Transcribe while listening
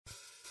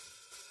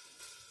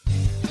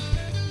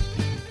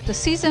The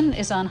season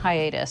is on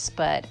hiatus,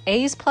 but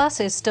A's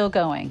Plus is still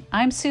going.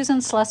 I'm Susan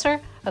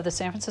Slesser of the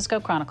San Francisco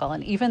Chronicle,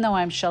 and even though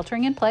I'm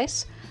sheltering in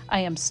place,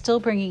 I am still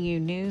bringing you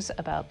news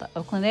about the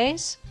Oakland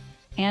A's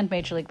and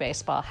Major League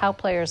Baseball, how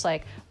players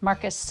like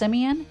Marcus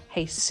Semien,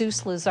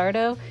 Jesus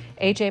Luzardo,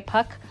 AJ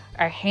Puck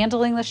are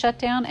handling the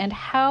shutdown, and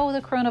how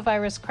the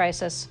coronavirus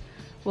crisis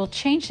will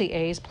change the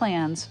A's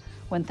plans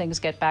when things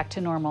get back to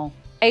normal.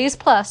 A's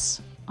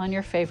Plus on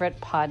your favorite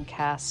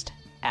podcast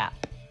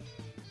app.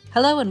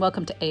 Hello and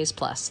welcome to A's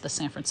Plus, the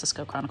San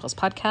Francisco Chronicle's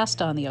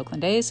podcast on the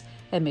Oakland A's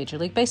and Major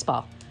League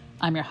Baseball.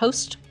 I'm your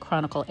host,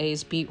 Chronicle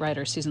A's beat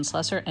writer Susan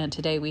Slesser, and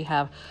today we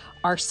have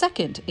our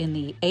second in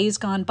the A's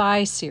Gone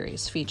By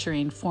series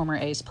featuring former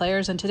A's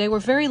players. And today we're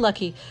very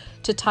lucky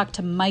to talk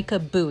to Micah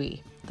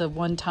Bowie, the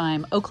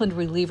one-time Oakland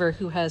reliever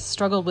who has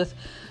struggled with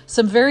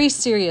some very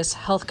serious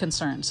health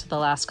concerns the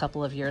last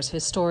couple of years.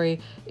 His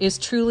story is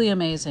truly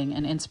amazing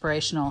and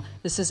inspirational.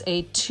 This is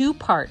a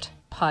two-part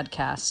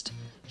podcast.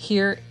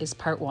 Here is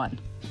part one.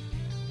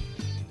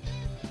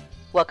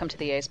 Welcome to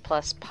the A's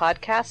Plus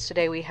podcast.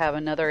 Today we have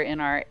another in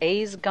our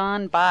A's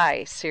Gone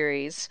By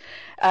series.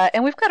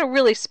 And we've got a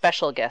really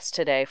special guest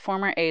today,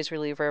 former A's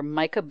reliever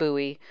Micah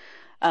Bowie.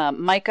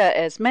 Micah,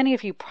 as many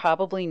of you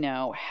probably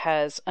know,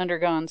 has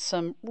undergone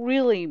some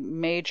really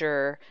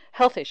major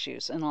health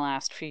issues in the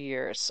last few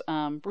years.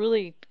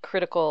 Really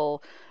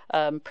critical,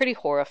 pretty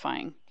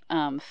horrifying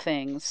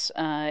things.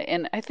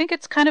 And I think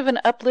it's kind of an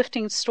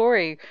uplifting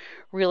story,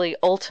 really,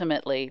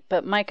 ultimately.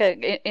 But Micah,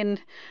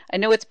 I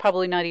know it's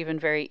probably not even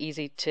very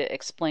easy to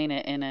explain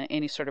it in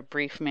any sort of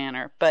brief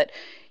manner, but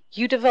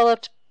you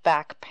developed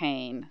back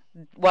pain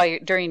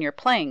during your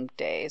playing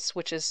days,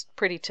 which is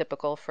pretty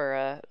typical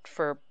for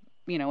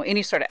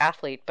any sort of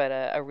athlete, but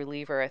a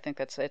reliever. I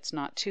think it's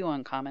not too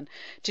uncommon.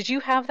 Did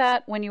you have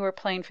that when you were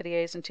playing for the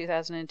A's in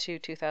 2002,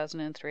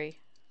 2003?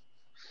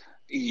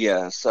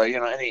 Yes,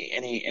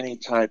 any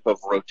type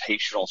of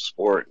rotational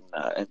sport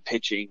and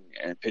pitching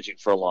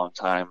for a long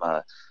time,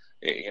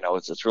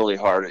 it's really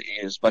hard.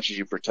 As much as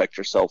you protect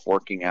yourself,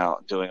 working out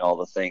and doing all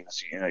the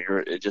things,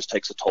 it just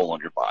takes a toll on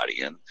your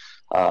body, and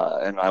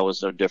I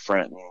was no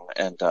different,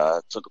 and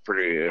took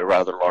a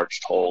rather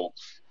large toll,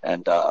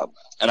 and I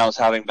was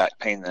having back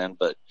pain then,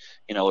 but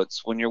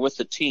it's when you're with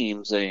the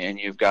teams and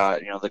you've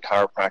got the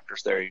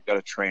chiropractors there, you've got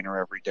a trainer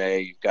every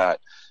day, you've got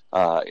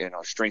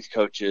strength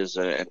coaches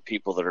and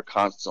people that are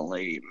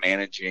constantly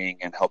managing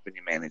and helping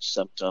you manage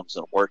symptoms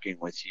and working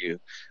with you.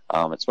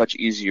 It's much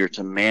easier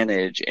to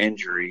manage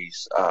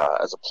injuries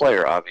as a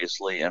player,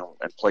 obviously, and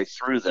play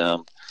through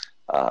them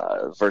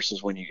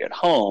versus when you get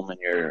home and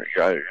you're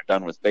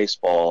done with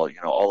baseball.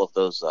 All of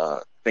those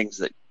things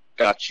that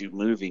got you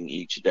moving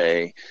each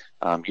day,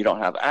 you don't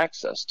have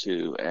access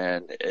to,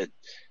 and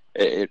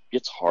it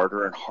gets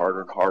harder and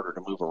harder and harder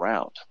to move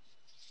around.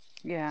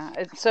 Yeah.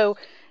 So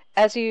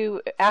after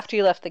you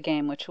left the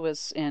game, which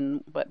was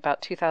in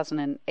about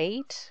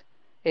 2008?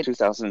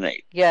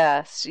 2008.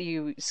 Yes.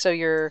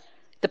 The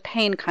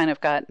pain kind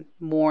of got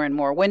more and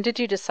more. When did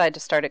you decide to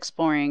start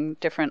exploring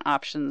different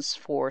options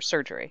for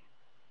surgery?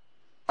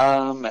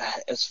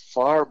 As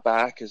far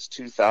back as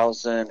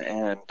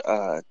 2009,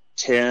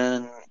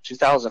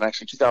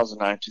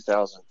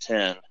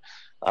 2010,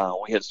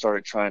 we had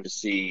started trying to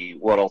see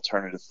what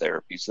alternative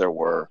therapies there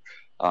were.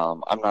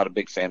 I'm not a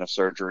big fan of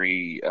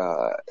surgery,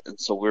 and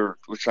so we're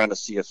trying to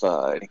see if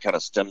any kind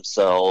of stem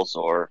cells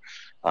or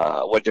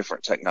what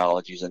different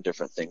technologies and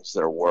different things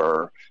there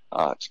were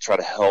to try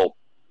to help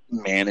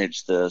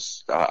manage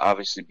this.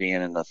 Obviously,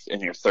 being in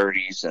your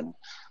 30s and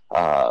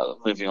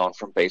moving on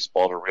from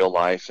baseball to real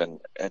life and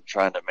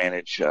trying to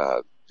manage.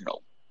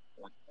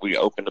 We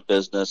opened a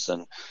business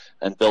and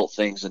built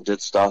things and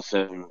did stuff,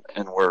 and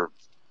we're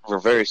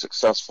very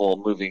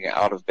successful moving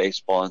out of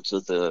baseball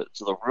into the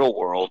real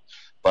world.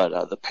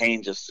 But the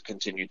pain just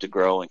continued to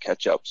grow and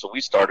catch up. So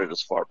we started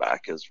as far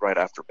back as right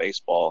after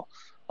baseball,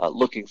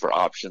 looking for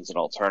options and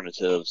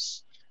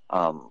alternatives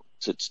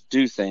to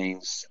do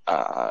things.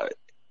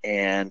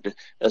 And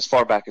as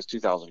far back as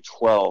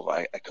 2012,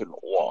 I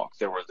couldn't walk.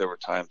 There were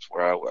times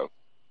where I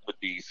would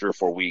be 3 or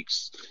 4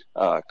 weeks,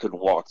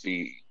 couldn't walk.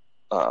 The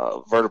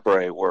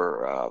vertebrae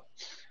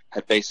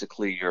had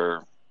basically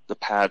the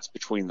pads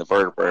between the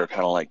vertebrae are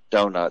kind of like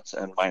donuts,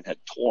 and mine had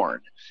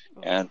torn,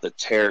 and the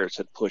tears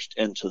had pushed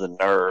into the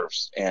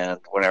nerves, and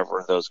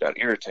whenever those got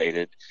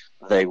irritated,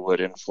 they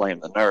would inflame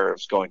the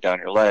nerves going down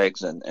your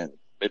legs, and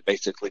it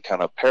basically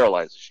kind of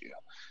paralyzes you.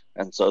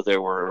 And so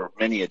there were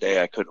many a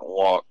day I couldn't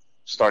walk.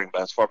 Starting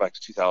as far back as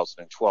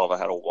 2012, I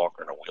had a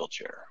walker in a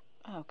wheelchair.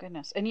 Oh,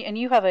 goodness. And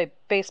you have a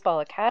baseball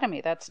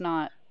academy. That's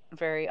not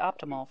very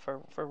optimal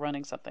for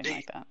running something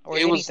like that. Or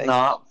it was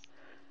not.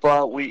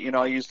 But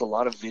I used a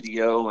lot of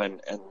video and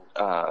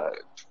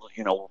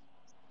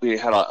we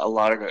had a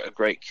lot of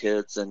great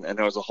kids, and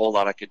there was a whole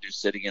lot I could do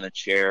sitting in a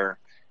chair.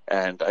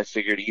 And I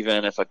figured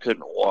even if I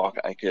couldn't walk,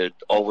 I could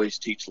always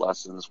teach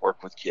lessons,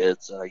 work with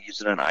kids,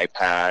 using an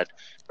iPad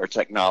or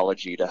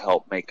technology to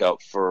help make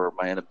up for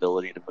my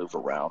inability to move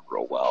around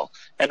real well.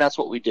 And that's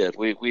what we did.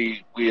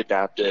 We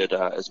adapted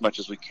as much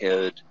as we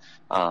could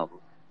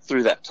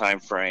through that time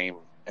frame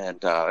and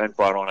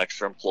brought on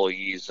extra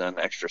employees and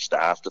extra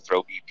staff to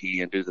throw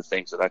BP and do the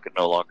things that I could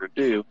no longer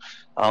do.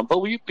 But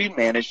we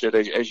managed it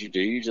as you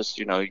do. You just,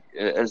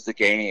 as the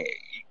game,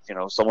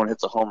 someone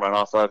hits a home run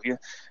off of you,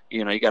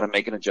 you got to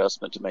make an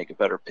adjustment to make a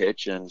better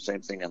pitch, and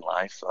same thing in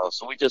life.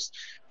 So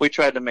we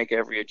tried to make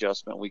every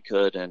adjustment we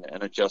could and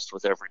adjust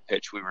with every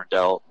pitch we were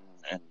dealt,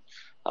 and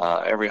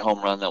every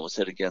home run that was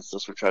hit against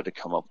us, we tried to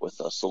come up with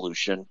a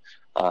solution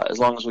as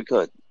long as we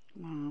could.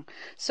 Wow.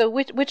 So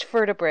which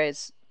vertebrae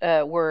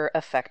were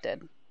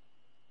affected?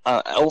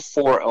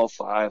 L4,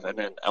 L5, and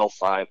then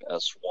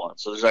L5S1.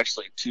 So there's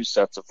actually two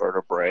sets of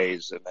vertebrae,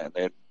 and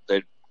then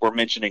they were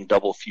mentioning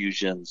double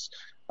fusions.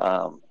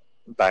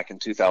 Back in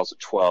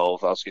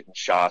 2012, I was getting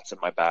shots in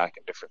my back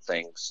and different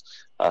things,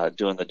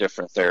 doing the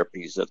different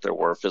therapies that there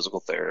were: physical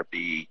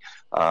therapy,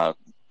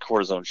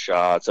 cortisone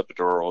shots,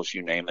 epidurals,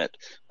 you name it.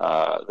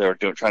 They were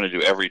trying to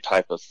do every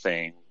type of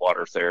thing,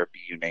 water therapy,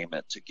 you name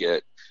it, to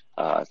get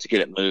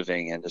it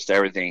moving, and just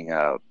everything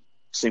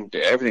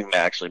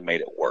actually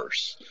made it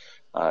worse.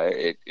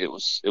 It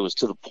was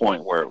to the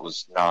point where it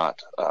was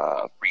not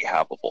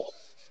rehabable.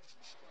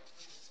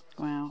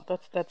 Wow,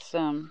 that's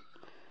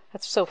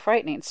so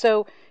frightening.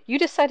 So you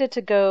decided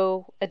to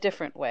go a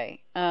different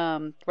way,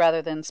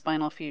 rather than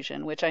spinal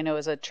fusion, which I know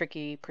is a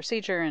tricky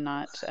procedure, and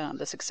not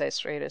the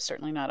success rate is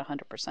certainly not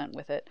 100%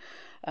 with it.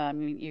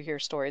 You hear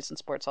stories in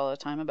sports all the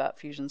time about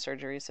fusion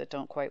surgeries that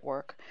don't quite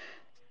work.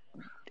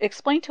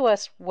 Explain to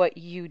us what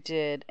you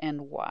did and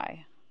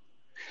why.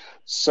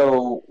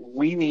 So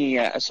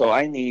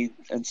I need,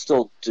 and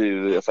still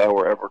do, if I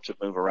were ever to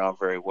move around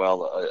very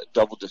well, a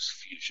double disc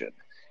fusion.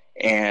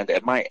 And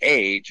at my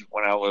age,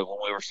 when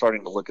we were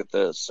starting to look at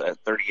this at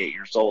 38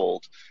 years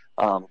old,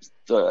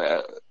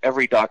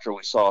 every doctor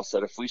we saw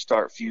said, if we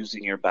start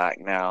fusing your back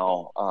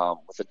now,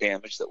 with the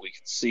damage that we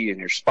can see in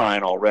your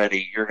spine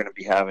already, you're going to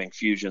be having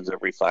fusions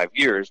every 5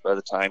 years. By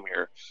the time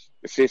you're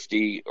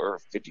 50 or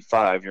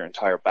 55, your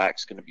entire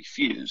back's going to be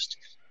fused,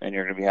 and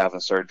you're going to be having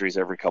surgeries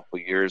every couple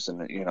of years,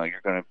 and you're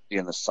going to be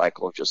in the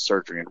cycle of just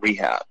surgery and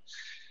rehab.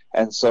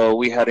 And so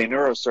we had a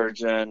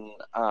neurosurgeon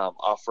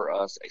offer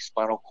us a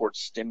spinal cord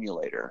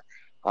stimulator.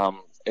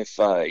 If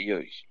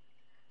a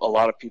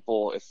lot of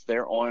people, if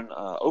they're on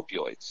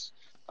opioids,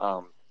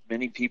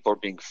 many people are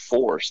being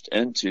forced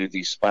into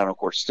these spinal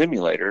cord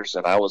stimulators,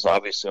 and I was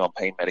obviously on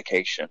pain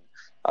medication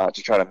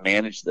to try to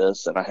manage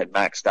this, and I had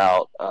maxed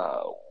out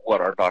what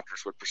our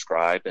doctors would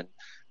prescribe, and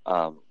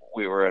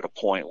we were at a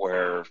point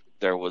where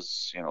there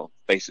was,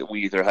 basically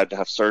we either had to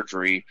have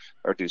surgery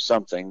or do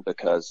something,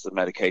 because the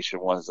medication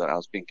that I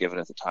was being given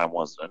at the time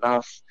wasn't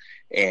enough.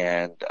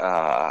 And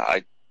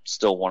I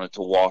still wanted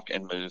to walk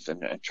and move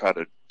and try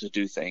to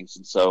do things.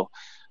 And so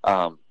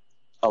a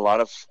lot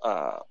of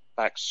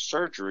back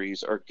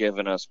surgeries are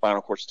given a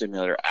spinal cord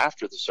stimulator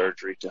after the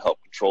surgery to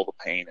help control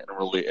the pain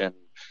and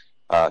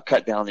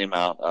cut down the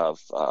amount of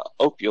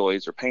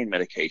opioids or pain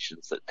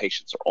medications that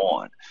patients are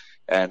on.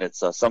 And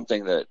it's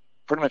something that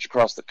pretty much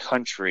across the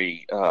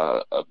country,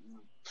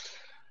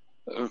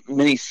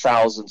 many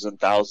thousands and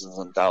thousands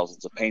and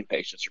thousands of pain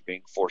patients are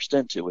being forced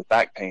into, with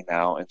back pain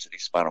now, into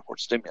these spinal cord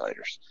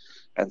stimulators.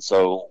 And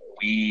so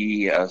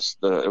it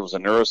was a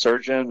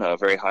neurosurgeon, a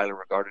very highly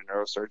regarded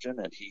neurosurgeon,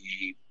 and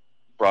he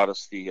brought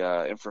us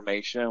the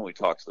information. We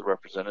talked to the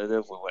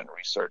representative. We went and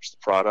researched the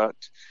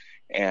product,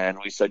 and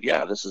we said,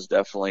 yeah, this is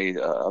definitely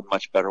a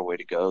much better way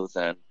to go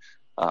than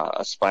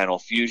a spinal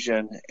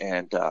fusion.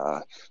 And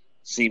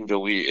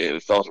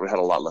it felt we had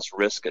a lot less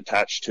risk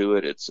attached to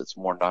it. It's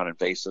more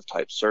non-invasive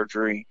type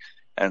surgery.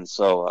 And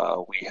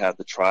so we had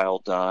the trial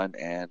done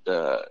and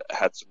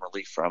had some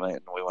relief from it,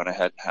 and we went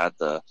ahead and had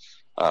the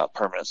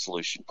permanent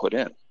solution put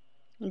in.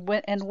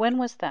 When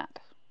was that?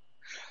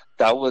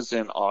 That was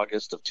in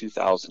August of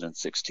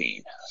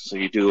 2016. So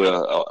you do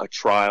a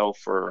trial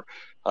for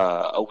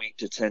a week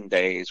to 10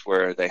 days,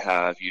 where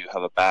you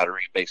have a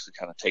battery basically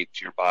kind of taped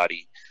to your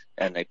body,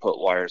 and they put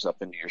wires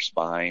up into your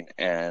spine,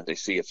 and they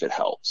see if it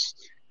helps.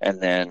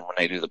 And then when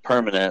they do the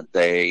permanent,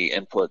 they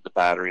input the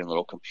battery in a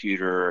little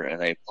computer,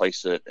 and they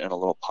place it in a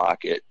little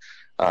pocket.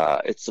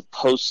 It's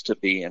supposed to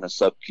be in a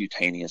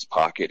subcutaneous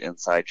pocket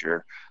inside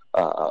your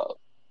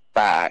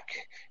back,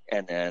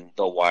 and then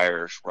the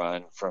wires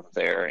run from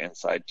there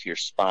inside to your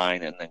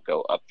spine, and then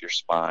go up your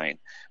spine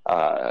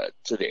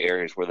to the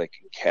areas where they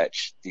can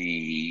catch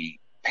the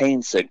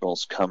pain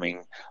signals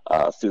coming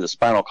through the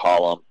spinal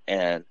column,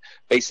 and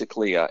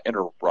basically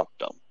interrupt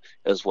them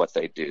is what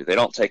they do. They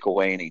don't take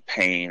away any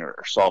pain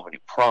or solve any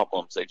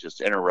problems. They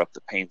just interrupt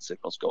the pain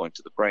signals going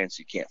to the brain,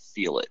 so you can't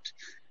feel it.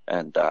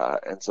 And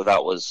so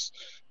that was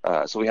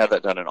so we had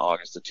that done in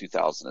August of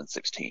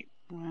 2016.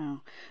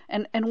 Wow.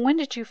 And when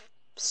did you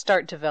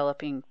start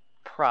developing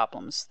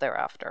problems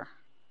thereafter?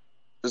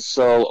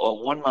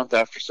 So 1 month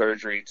after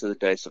surgery to the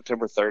day,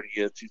 September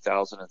 30th,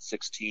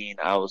 2016,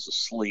 I was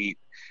asleep,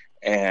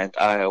 and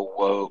I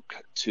awoke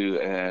to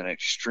an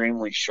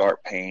extremely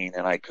sharp pain,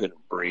 and I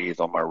couldn't breathe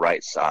on my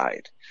right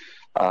side.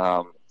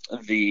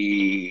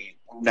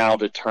 now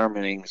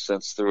determining,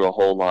 since through a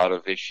whole lot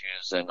of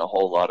issues and a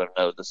whole lot of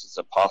no, this is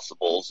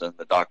impossibles, and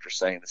the doctor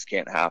saying this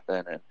can't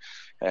happen,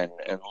 and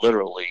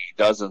literally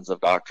dozens of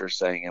doctors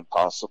saying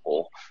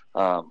impossible,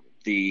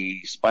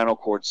 the spinal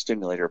cord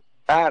stimulator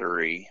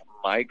battery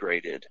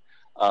migrated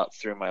up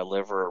through my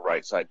liver,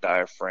 right side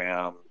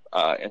diaphragm,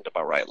 into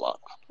my right lung.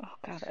 Oh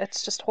God,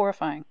 it's just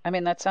horrifying. I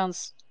mean, that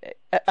sounds.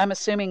 I'm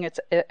assuming it's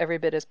every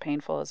bit as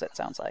painful as it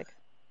sounds like.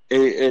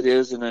 It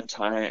is an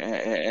entire,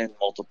 and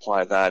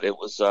multiply that. It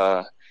was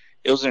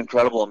an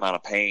incredible amount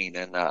of pain,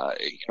 and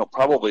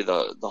probably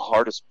the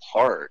hardest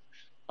part,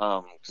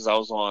 because I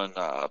was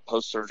on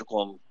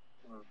post-surgical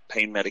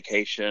pain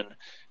medication,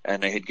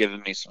 and they had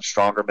given me some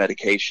stronger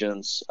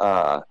medications,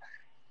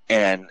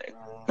 and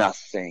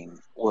nothing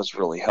was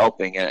really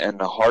helping. And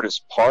the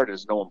hardest part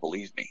is no one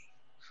believed me.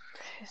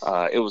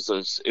 It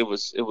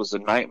was a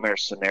nightmare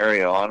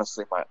scenario.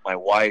 Honestly, my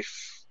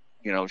wife,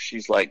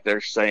 she's like, they're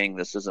saying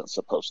this isn't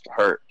supposed to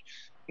hurt,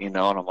 and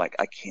I'm like,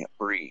 I can't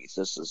breathe.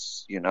 This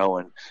is,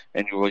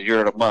 and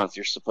you're at a month,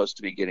 you're supposed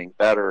to be getting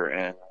better.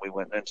 And we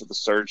went into the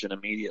surgeon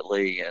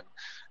immediately,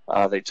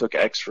 and they took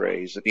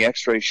x-rays, and the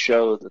x-rays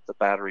show that the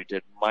battery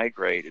did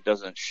migrate. It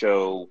doesn't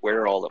show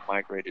where all it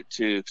migrated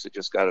to, because it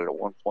just got it at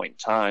one point in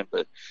time,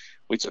 but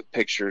we took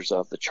pictures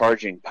of the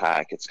charging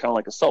pack. It's kind of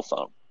like a cell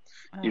phone.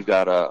 You've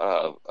got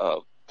a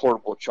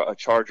portable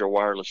charger,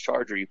 wireless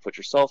charger. You put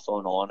your cell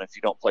phone on. If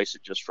you don't place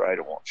it just right,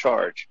 it won't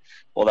charge.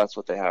 Well, that's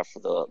what they have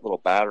for the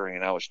little battery.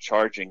 And I was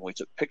charging. We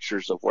took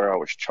pictures of where I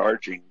was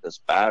charging this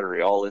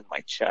battery, all in my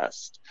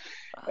chest.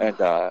 And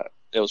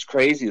it was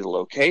crazy, the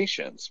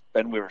locations.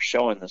 And we were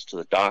showing this to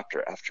the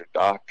doctor after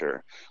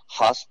doctor,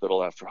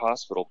 hospital after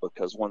hospital,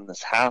 because when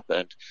this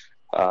happened,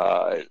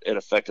 it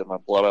affected my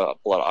blood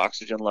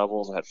oxygen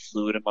levels. I had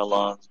fluid in my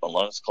lungs. My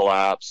lungs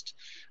collapsed.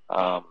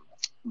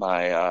 It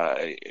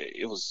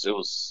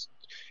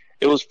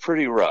was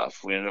pretty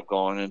rough. We ended up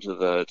going into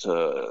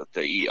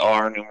the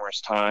ER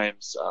numerous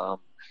times,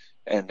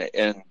 and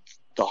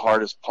the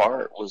hardest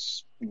part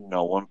was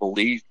no one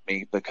believed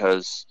me,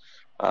 because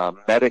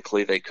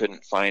medically they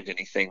couldn't find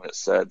anything that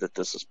said that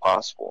this is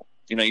possible.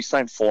 You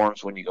sign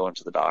forms when you go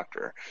into the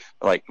doctor,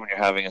 like when you're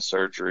having a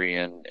surgery,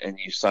 and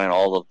you sign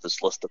all of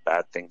this list of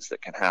bad things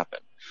that can happen.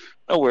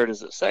 Nowhere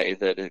does it say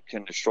that it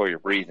can destroy your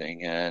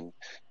breathing and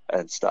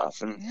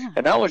stuff.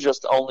 And that was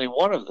just only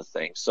one of the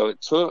things. So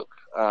it took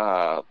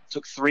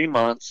 3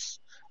 months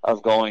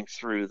of going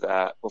through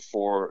that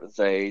before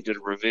they did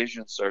a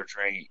revision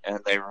surgery, and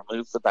they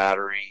removed the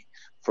battery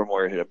from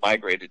where it had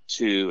migrated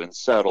to and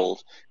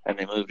settled, and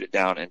they moved it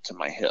down into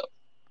my hip.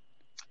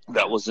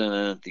 That was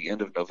at the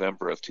end of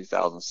November of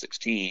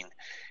 2016.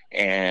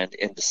 And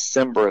in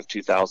December of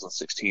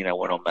 2016, I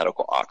went on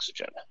medical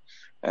oxygen.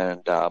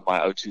 And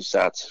my O2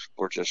 sats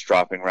were just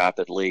dropping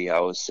rapidly. I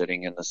was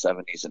sitting in the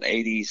 70s and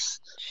 80s.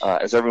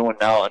 As everyone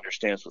now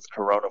understands with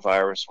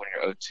coronavirus, when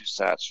your O2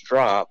 sats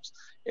drops,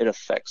 it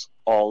affects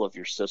all of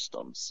your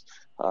systems.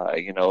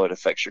 It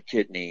affects your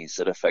kidneys,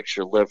 it affects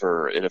your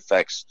liver, it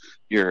affects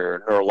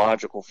your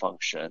neurological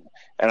function.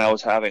 And I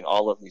was having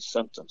all of these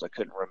symptoms. I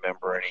couldn't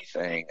remember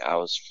anything. I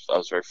was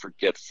very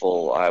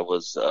forgetful. I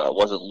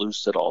wasn't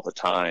lucid all the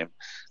time.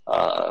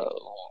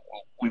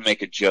 We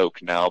make a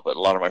joke now, but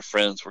a lot of my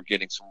friends were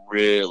getting some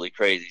really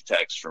crazy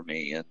texts from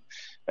me,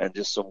 and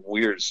just some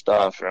weird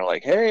stuff. And they're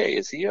like, "Hey,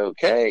 is he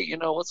okay?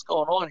 What's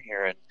going on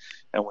here?"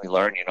 And we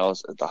learn,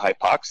 the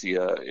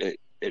hypoxia,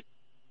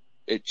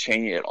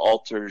 it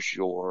alters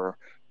your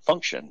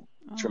function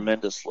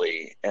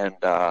tremendously. And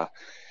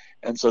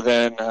so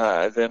then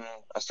I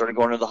started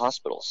going to the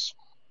hospitals,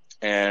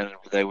 and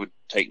they would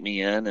take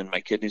me in, and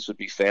my kidneys would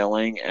be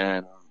failing,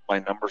 and my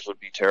numbers would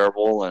be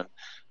terrible, and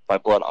my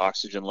blood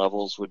oxygen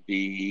levels would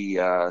be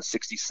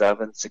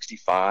 67,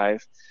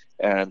 65,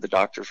 and the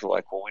doctors were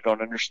like, "Well, we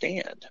don't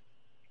understand."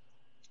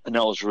 And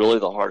that was really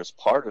the hardest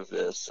part of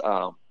this,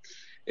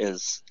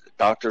 is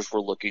doctors were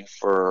looking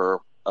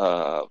for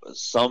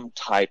some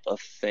type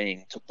of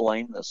thing to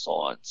blame this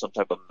on, some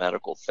type of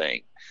medical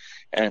thing.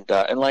 And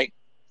like,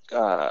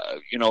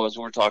 as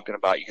we're talking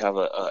about, you have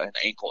an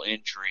ankle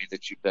injury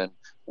that you've been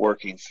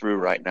working through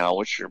right now,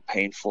 which are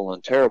painful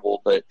and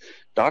terrible, but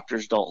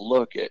doctors don't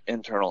look at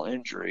internal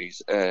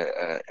injuries,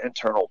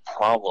 internal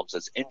problems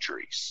as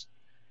injuries.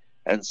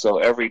 And so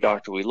every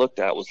doctor we looked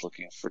at was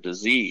looking for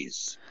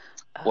disease.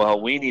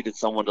 Well, we needed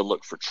someone to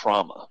look for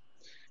trauma.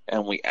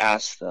 And we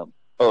asked them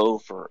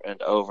over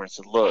and over and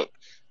said, "Look,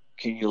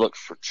 can you look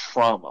for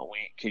trauma?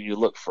 Can you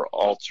look for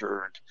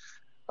altered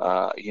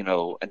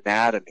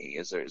anatomy?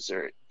 Is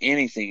there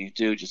anything you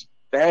do?" Just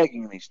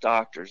begging these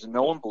doctors, and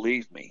no one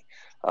believed me.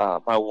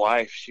 My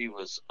wife, she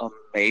was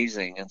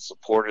amazing and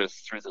supportive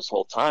through this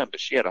whole time, but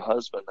she had a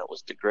husband that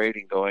was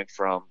degrading, going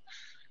from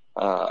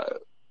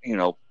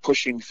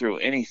pushing through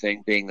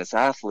anything, being this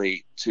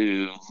athlete,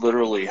 to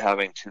literally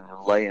having to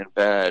lay in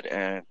bed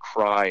and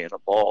cry in a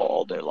ball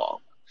all day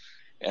long.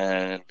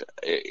 And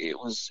it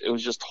was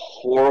just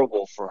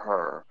horrible for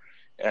her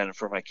and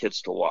for my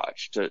kids to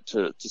watch,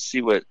 to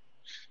see what,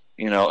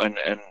 and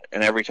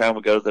every time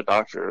we go to the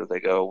doctor, they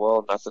go,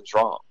 "Well, nothing's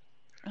wrong."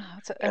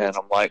 And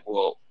I'm like,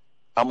 "Well,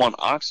 I'm on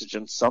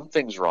oxygen,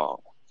 something's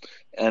wrong.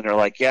 And they're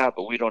like, yeah,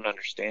 but we don't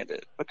understand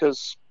it.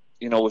 Because,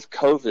 with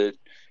COVID,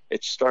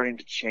 it's starting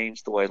to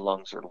change the way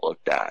lungs are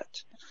looked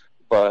at.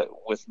 But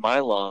with my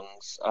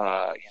lungs,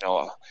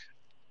 lungs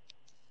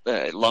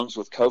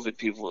with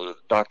COVID,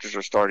 doctors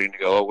are starting to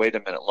go, oh, wait a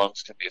minute,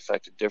 lungs can be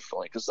affected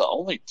differently. Because the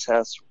only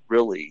tests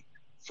really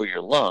for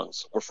your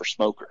lungs were for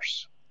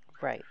smokers.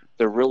 Right.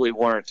 There really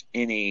weren't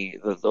any.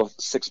 The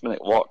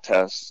 6-minute walk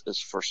test is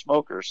for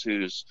smokers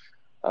whose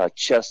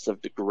chests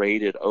have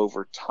degraded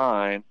over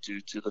time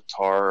due to the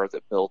tar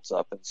that builds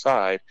up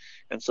inside.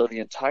 And so the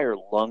entire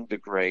lung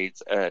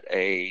degrades at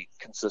a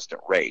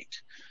consistent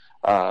rate.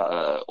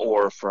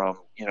 Or from,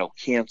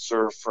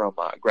 cancer, from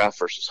graft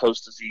versus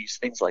host disease,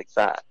 things like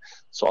that.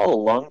 So all the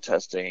lung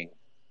testing,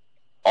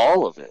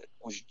 all of it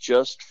was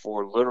just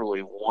for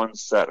literally one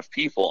set of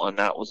people, and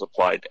that was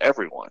applied to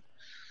everyone.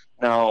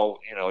 Now,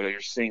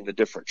 you're seeing the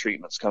different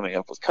treatments coming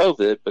up with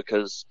COVID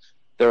because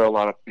there are a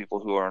lot of people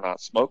who are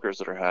not smokers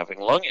that are having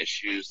lung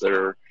issues that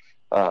are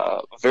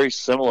very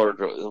similar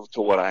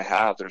to what I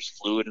have. There's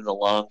fluid in the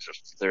lungs.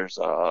 There's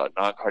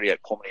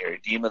non-cardiac pulmonary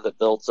edema that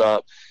builds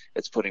up.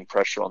 It's putting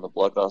pressure on the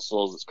blood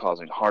vessels. It's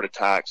causing heart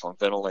attacks on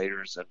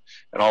ventilators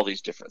and all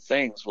these different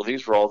things. Well,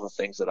 these were all the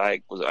things that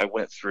I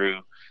went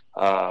through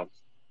a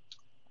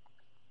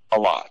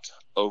lot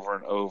over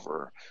and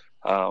over.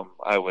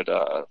 I would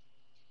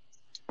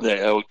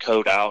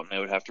code out, and they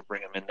would have to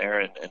bring them in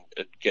there and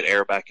get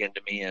air back into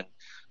me and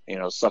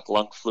suck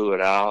lung fluid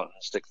out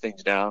and stick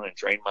things down and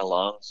drain my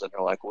lungs. And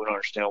they're like, we don't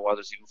understand why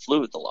there's even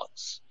fluid in the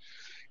lungs.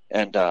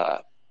 And,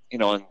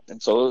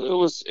 and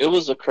so it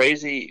was a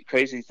crazy,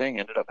 crazy thing.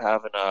 Ended up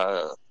having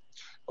a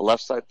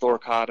left side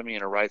thoracotomy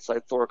and a right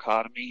side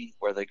thoracotomy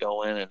where they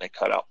go in and they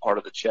cut out part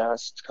of the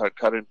chest,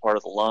 cut in part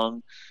of the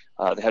lung.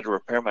 They had to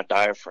repair my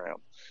diaphragm.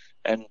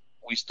 And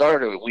we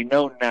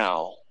know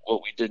now,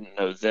 what we didn't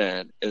know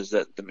then is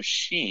that the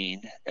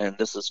machine, and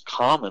this is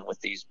common with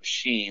these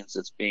machines,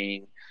 it's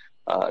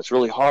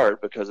really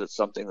hard because it's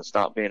something that's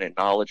not being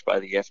acknowledged by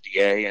the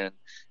FDA,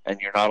 and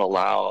we're not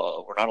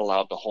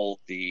allowed to hold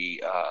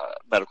the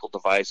medical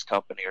device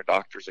company or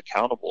doctors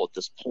accountable at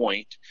this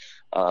point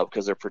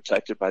because they're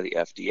protected by the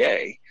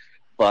FDA.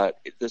 But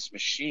this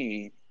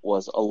machine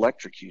was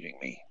electrocuting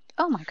me.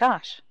 Oh my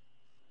gosh.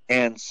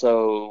 And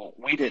so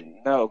we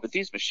didn't know, but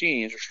these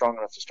machines are strong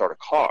enough to start a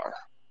car.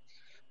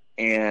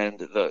 And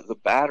the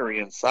battery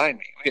inside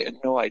me, we had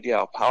no idea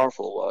how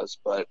powerful it was,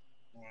 but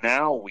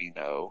now we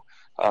know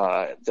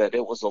that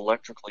it was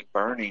electrically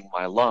burning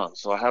my lungs.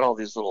 So I had all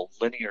these little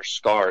linear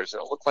scars,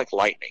 and it looked like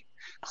lightning.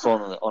 So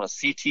on a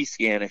CT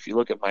scan, if you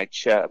look at my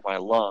chest, my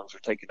lungs, or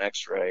take an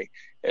X-ray,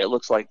 it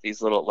looks like these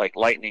little, like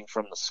lightning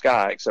from the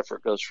sky, except for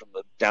it goes from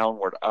the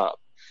downward up.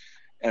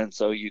 And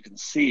so you can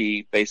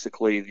see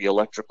basically the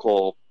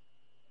electrical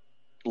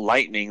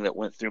lightning that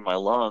went through my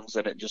lungs,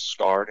 and it just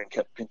scarred and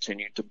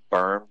continued to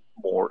burn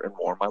more and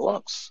more my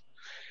lungs.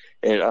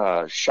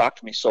 It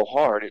shocked me so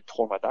hard it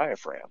tore my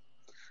diaphragm.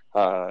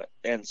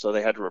 And so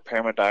they had to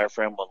repair my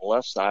diaphragm on the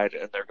left side,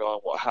 and they're going,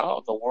 well, how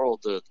in the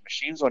world, the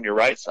machine's on your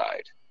right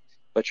side,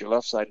 but your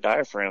left side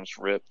diaphragm's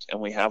ripped,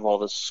 and we have all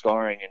this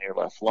scarring in your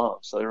left lung.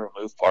 So they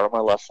removed part of my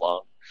left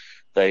lung.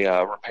 They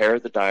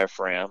repaired the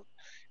diaphragm,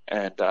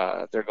 and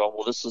they're going,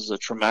 well, this is a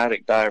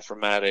traumatic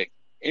diaphragmatic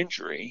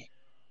injury,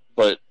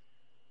 but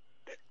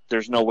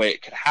there's no way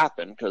it could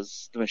happen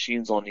because the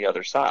machine's on the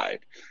other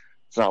side.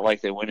 It's not like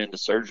they went into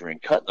surgery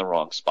and cut in the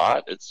wrong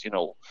spot. It's,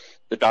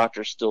 the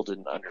doctor still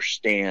didn't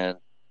understand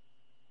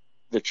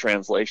the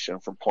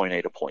translation from point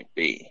A to point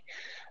B.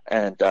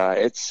 And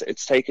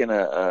it's taken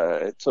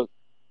it took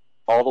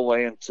all the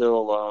way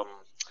until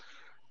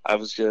I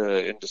was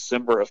in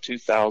December of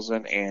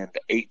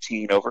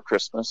 2018 over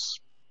Christmas.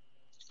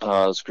 It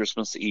was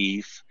Christmas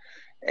Eve,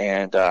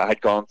 and I'd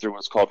gone through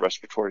what's called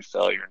respiratory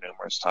failure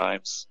numerous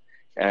times.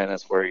 And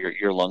that's where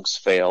your lungs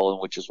fail,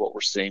 and which is what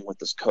we're seeing with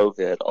this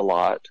COVID a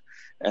lot.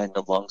 And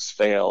the lungs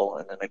fail,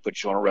 and then they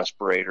put you on a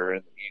respirator,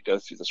 and you go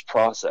through this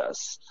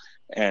process.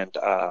 And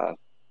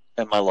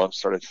my lungs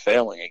started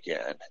failing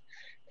again.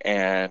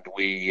 And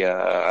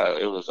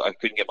I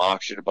couldn't get my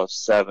oxygen above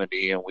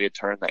 70, and we had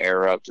turned the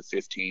air up to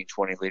 15,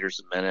 20 liters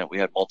a minute. We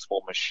had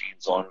multiple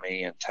machines on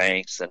me and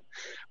tanks, and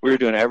we were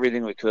doing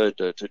everything we could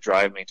to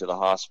drive me to the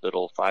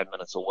hospital 5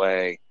 minutes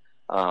away.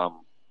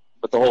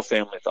 But the whole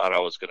family thought I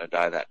was going to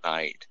die that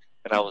night,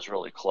 and I was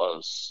really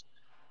close.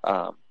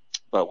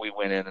 But we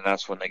went in, and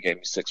that's when they gave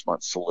me 6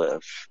 months to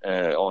live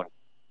on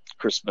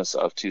Christmas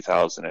of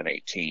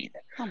 2018.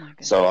 Oh my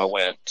goodness. So I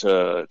went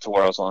to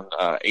where I was on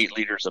 8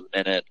 liters a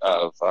minute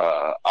of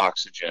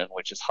oxygen,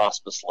 which is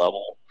hospice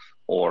level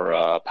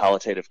or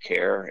palliative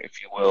care,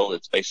 if you will.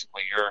 It's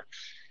basically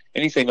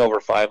anything over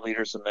 5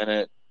 liters a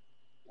minute,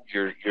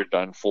 you're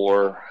done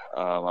for.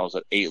 I was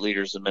at 8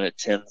 liters a minute.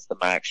 10's the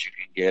max you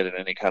can get in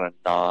any kind of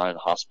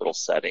non-hospital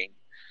setting.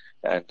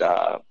 And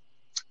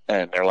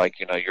they're like,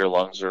 your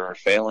lungs are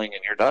failing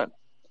and you're done.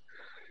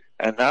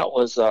 And that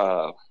was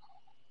a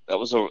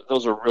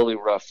really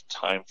rough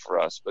time for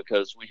us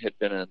because we had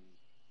been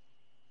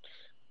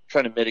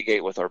trying to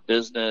mitigate with our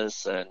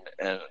business and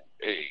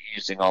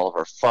using all of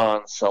our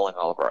funds, selling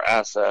all of our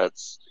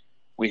assets.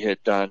 We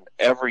had done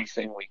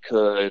everything we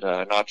could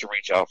not to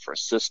reach out for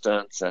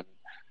assistance. And,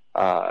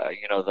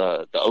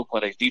 the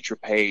Oakland A's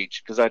Dietrich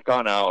Page, because I'd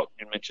gone out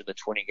and mentioned the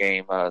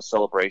 20-game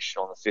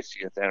celebration on the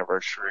 50th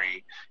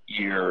anniversary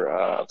year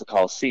of the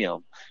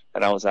Coliseum.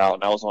 And I was out,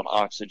 and I was on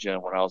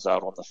oxygen when I was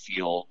out on the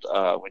field.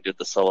 We did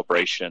the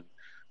celebration.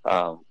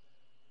 And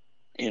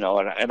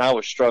I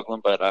was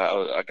struggling, but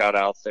I got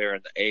out there,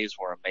 and the A's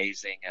were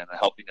amazing and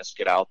helping us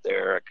get out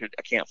there.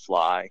 I can't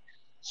fly,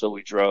 so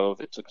we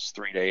drove. It took us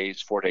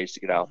 4 days to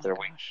get out there.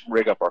 We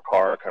rig up our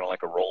car kind of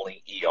like a rolling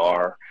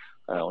ER.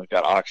 We've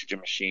got oxygen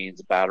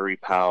machines, battery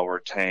power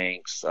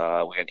tanks. We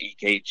got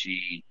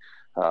EKG.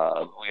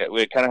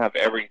 We kind of have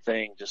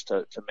everything just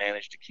to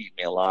manage to keep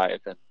me alive.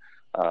 And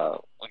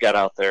we got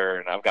out there,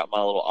 and I've got my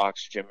little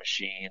oxygen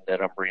machine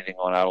that I'm breathing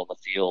on out on the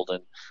field,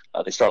 and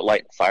they start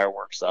lighting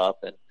fireworks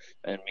up,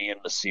 and me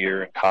and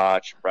Messier and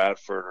Koch and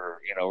Bradford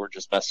we're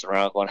just messing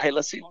around going, hey,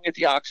 let's see if we can get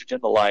the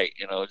oxygen to light,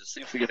 just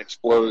see if we can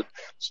explode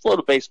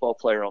a baseball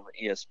player on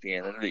the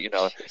ESPN.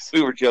 And,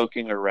 we were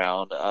joking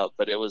around,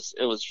 but it was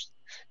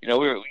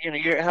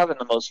you're having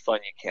the most fun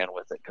you can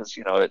with it, because,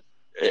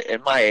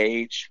 at my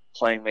age,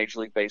 playing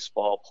Major League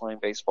Baseball,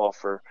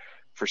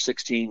 for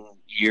 16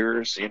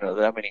 years,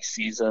 that many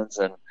seasons,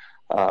 and,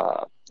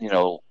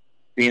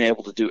 being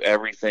able to do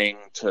everything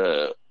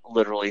to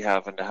literally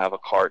having to have a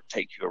cart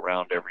take you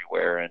around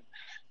everywhere.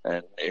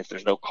 And if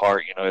there's no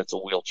cart, it's a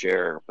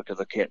wheelchair because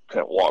I can't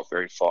walk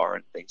very far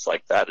and things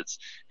like that. It's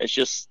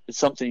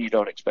something you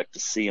don't expect to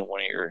see in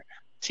one of your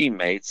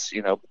teammates,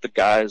 but the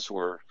guys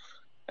were,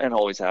 and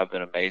always have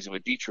been, amazing.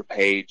 With Dietrich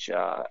Page,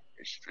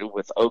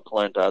 with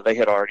Oakland, they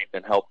had already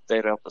been helped. They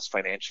had helped us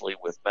financially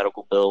with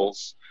medical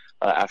bills.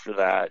 After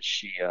that,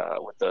 she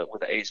with the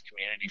A's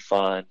Community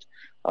Fund.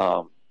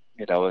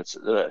 It's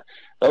the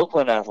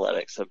Oakland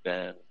Athletics have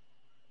been.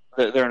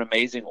 They're an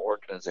amazing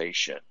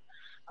organization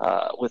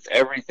with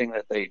everything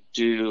that they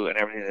do and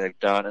everything they've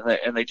done,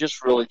 and they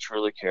just really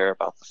truly care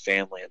about the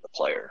family and the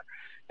player,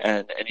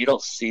 and you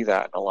don't see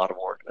that in a lot of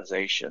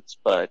organizations.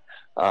 But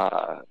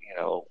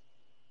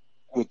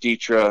with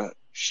Dietrich,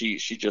 she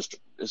just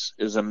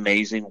is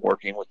amazing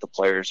working with the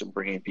players and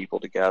bringing people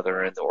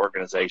together, and the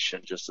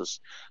organization just has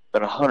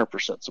been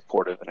 100%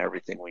 supportive in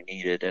everything we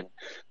needed, and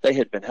they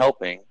had been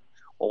helping.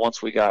 Well,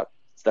 once we got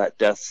that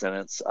death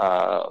sentence,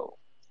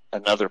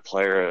 another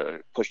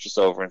player pushed us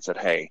over and said,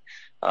 hey,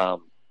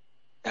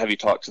 have you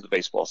talked to the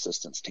baseball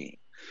assistance team?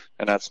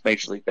 And that's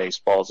Major League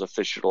Baseball's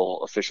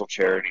official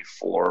charity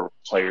for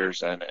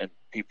players and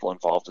people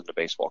involved in the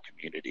baseball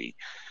community,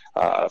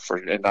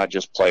 and not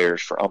just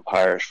players, for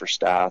umpires, for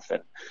staff,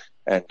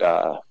 and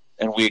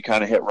we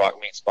kind of hit rock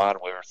meet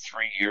spot. We were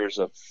 3 years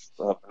of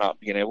not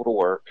being able to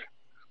work.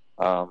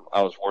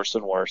 I was worse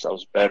and worse. I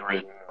was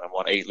bedridden. I'm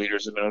on 8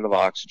 liters a minute of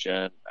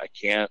oxygen. I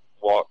can't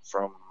walk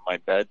from my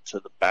bed to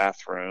the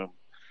bathroom.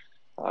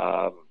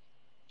 I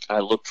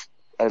looked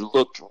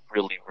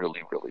really,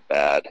 really, really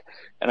bad,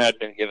 and I had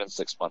been given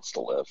 6 months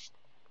to live.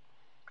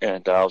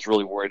 And I was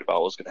really worried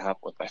about what was going to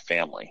happen with my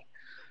family.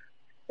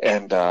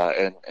 And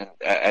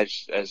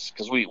as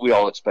because we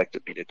all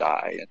expected me to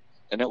die,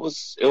 and it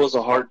was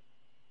a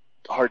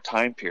hard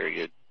time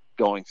period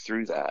going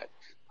through that.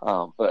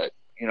 But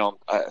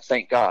I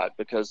thank God,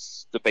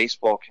 because the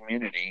baseball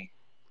community,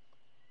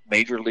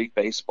 Major League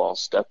Baseball,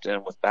 stepped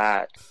in with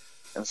bat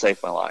and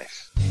saved my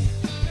life.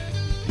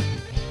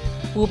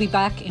 We'll be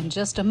back in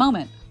just a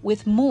moment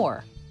with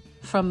more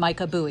from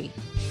Micah Bowie.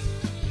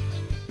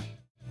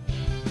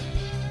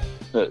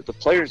 The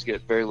players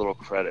get very little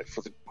credit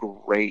for the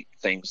great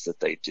things that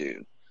they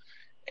do.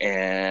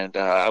 And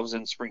I was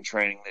in spring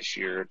training this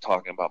year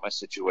talking about my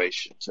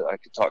situation. I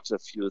could talk to a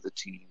few of the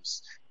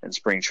teams in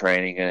spring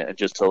training, and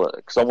just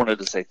because I wanted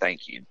to say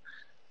thank you,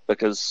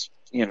 because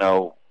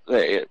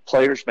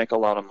players make a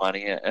lot of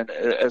money, and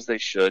as they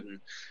should,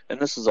 and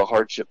this is a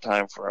hardship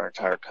time for our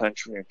entire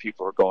country, and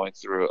people are going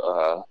through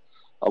a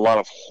lot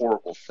of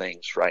horrible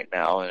things right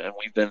now, and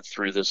we've been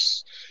through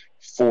this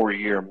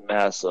 4-year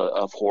mess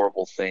of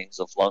horrible things,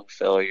 of lung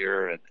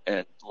failure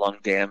and lung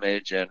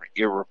damage and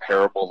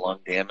irreparable lung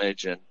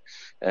damage, and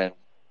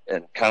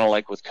kind of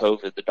like with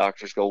COVID, the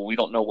doctors go, we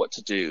don't know what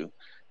to do.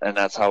 And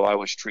that's how I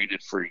was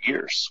treated for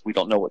years. We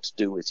don't know what to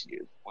do with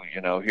you.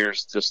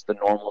 Here's just the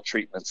normal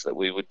treatments that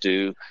we would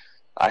do.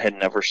 I had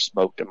never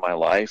smoked in my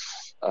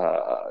life.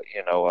 I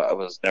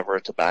was never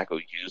a tobacco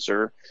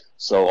user.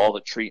 So all the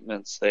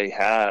treatments they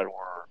had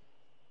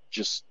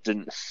just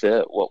didn't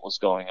fit what was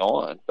going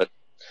on. But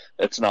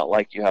it's not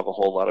like you have a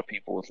whole lot of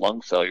people with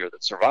lung failure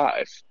that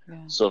survive.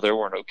 Yeah. So there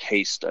were no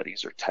case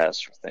studies or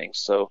tests or things.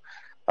 So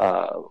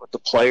the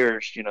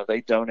players,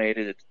 they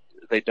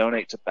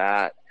donate to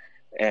bat,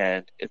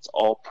 and it's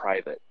all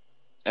private.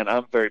 And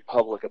I'm very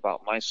public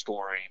about my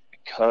story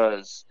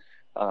because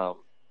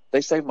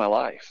they saved my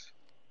life.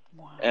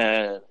 Wow.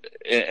 And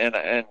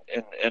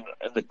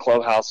the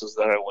clubhouses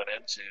that I went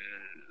into,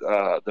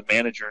 the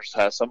managers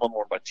some of them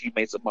were my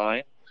teammates of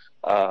mine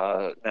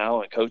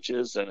now, and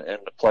coaches and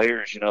the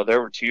players.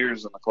 There were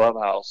tears in the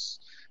clubhouse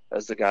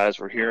as the guys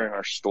were hearing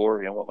our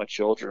story and what my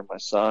children, my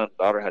son,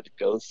 daughter had to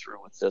go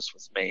through with this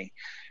with me.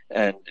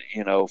 And,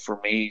 you know, for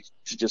me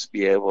to just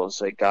be able to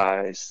say,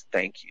 guys,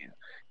 thank you.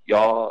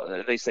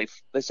 Y'all, they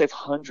save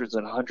hundreds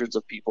and hundreds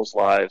of people's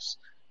lives,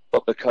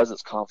 but because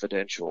it's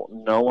confidential,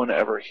 no one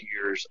ever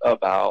hears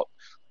about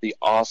the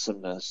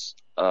awesomeness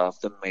of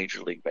the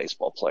Major League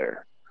Baseball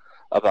player,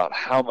 about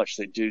how much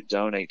they do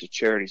donate to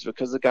charities,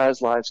 because the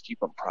guys' lives keep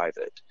them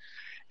private.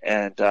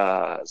 And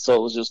so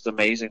it was just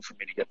amazing for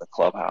me to get in the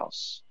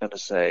clubhouse and to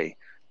say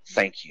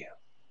thank you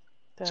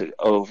to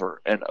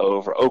over and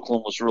over.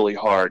 Oakland was really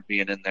hard,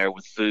 being in there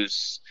with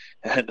Foose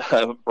and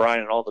Brian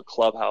and all the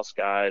clubhouse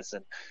guys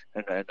and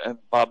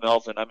Bob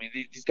Melvin. I mean,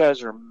 these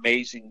guys are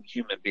amazing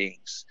human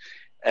beings.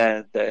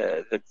 And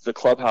the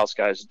clubhouse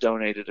guys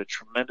donated a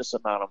tremendous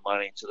amount of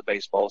money to the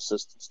baseball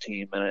assistance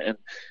team. And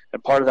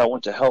part of that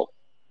went to help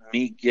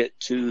me get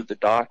to the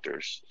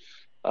doctors.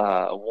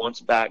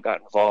 Once Bat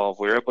got involved,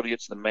 we were able to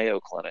get to the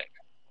Mayo Clinic,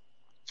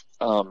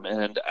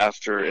 and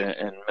after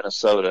in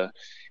Minnesota,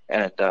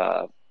 and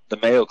the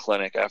Mayo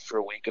Clinic, after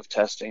a week of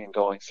testing and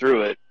going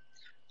through it,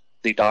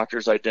 the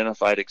doctors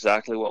identified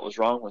exactly what was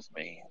wrong with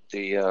me.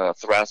 The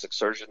thoracic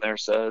surgeon there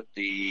said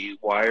the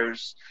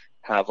wires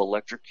have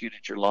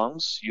electrocuted your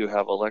lungs. You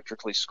have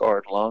electrically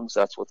scarred lungs.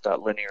 That's what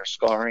that linear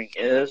scarring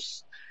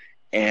is.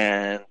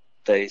 And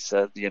they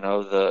said, you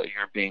know,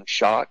 you're being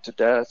shot to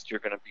death. You're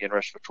going to be in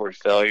respiratory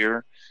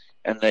failure.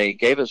 And they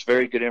gave us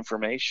very good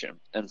information.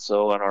 And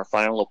so in our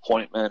final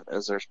appointment,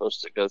 as they're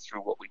supposed to go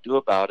through what we do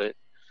about it,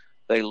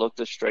 they looked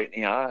us straight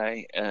in the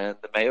eye, and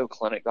the Mayo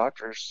Clinic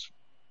doctors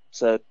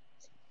said,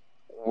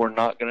 we're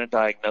not going to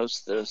diagnose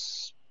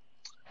this.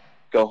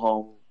 Go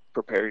home,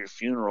 prepare your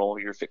funeral.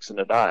 You're fixing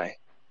to die.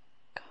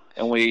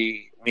 And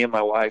me and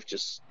my wife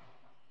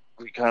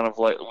we kind of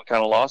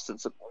lost it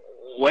and said,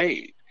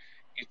 wait,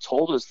 you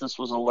told us this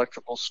was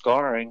electrical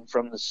scarring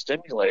from the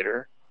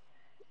stimulator.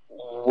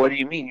 What do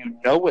you mean? You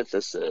know what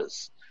this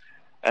is?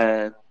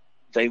 And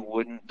they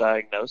wouldn't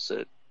diagnose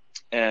it.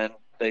 And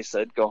they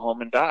said, go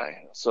home and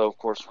die. So, of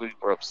course, we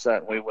were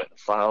upset. We went and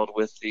filed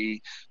with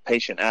the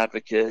patient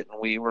advocate, and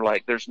we were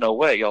like, there's no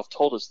way. Y'all have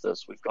told us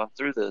this. We've gone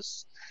through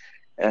this.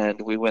 And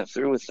we went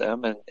through with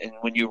them. And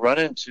when you run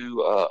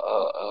into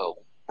a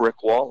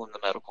brick wall in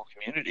the medical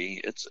community,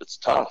 it's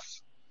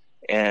tough.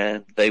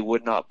 And they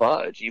would not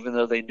budge. Even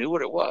though they knew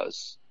what it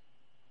was,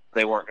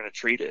 they weren't going to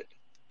treat it.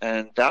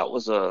 And that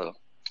was a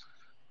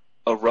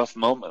rough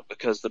moment,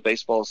 because the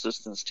baseball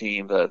assistance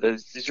team,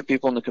 these are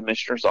people in the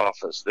commissioner's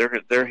office.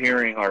 They're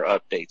hearing our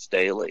updates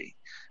daily,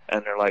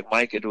 and they're like,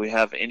 Micah, do we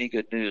have any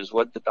good news?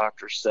 What did the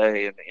doctors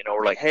say? And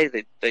we're like, hey,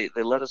 they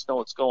let us know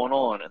what's going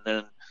on, and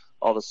then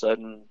all of a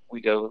sudden we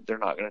go, they're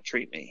not going to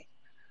treat me.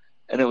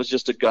 And it was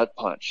just a gut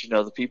punch.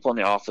 The people in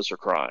the office are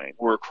crying.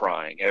 We're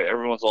crying.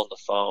 Everyone's on the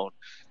phone.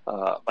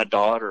 My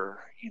daughter,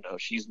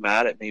 she's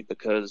mad at me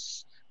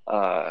because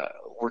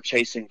we're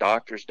chasing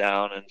doctors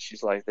down, and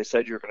she's like, they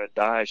said you're going to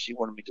die. She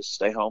wanted me to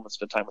stay home and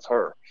spend time with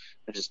her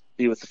and just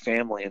be with the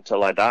family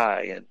until I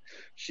die. And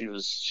she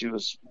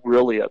was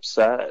really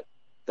upset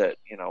that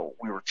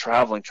we were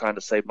traveling trying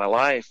to save my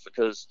life,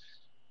 because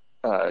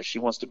she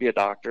wants to be a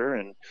doctor,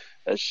 and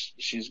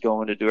she's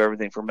going to do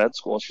everything for med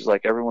school. And she's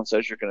like, everyone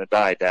says you're going to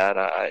die, Dad.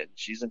 And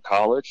she's in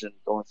college and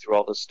going through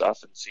all this stuff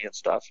and seeing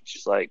stuff, and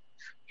she's like,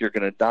 you're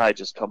going to die,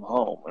 just come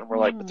home. And we're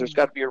like, but there's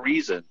got to be a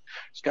reason.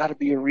 There's got to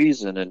be a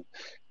reason. And,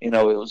 it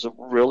was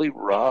really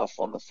rough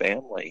on the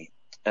family.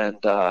 And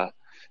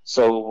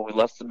so when we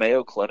left the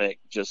Mayo Clinic,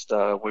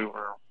 we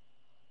were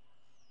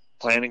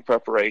planning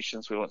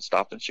preparations. We went and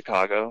stopped in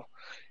Chicago.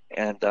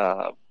 And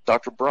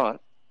Dr. Brunt,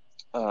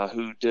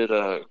 who did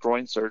a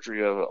groin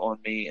surgery on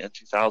me in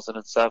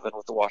 2007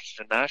 with the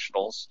Washington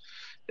Nationals,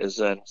 is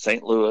in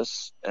St.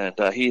 Louis, and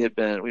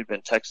we'd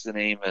been texting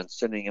him and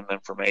sending him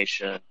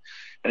information,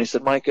 and he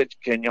said, Micah,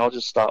 can y'all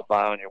just stop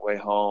by on your way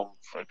home,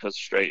 because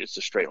it's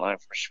a straight line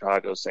from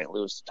Chicago, St.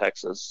 Louis to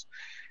Texas.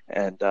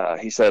 And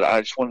he said,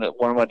 I just wanted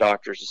one of my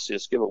doctors to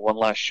just give it one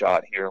last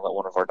shot here and let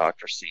one of our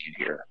doctors see you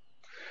here.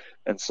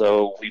 And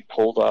so we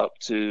pulled up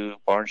to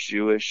Barnes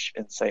Jewish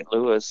in St.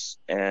 Louis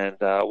and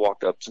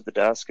walked up to the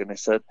desk, and they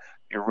said,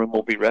 your room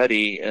will be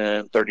ready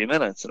in 30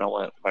 minutes. And I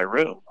went, my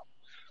room?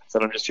 I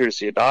said, I'm just here to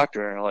see a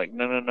doctor. And they're like,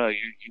 no,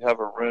 you have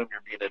a room.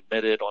 You're being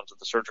admitted onto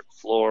the surgical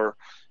floor,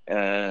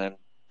 and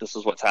this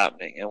is what's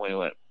happening. And we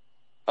went,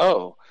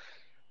 oh.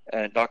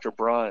 And Dr.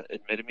 Brunt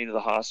admitted me to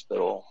the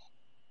hospital.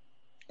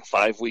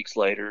 5 weeks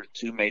later,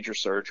 2 major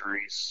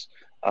surgeries.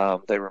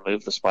 They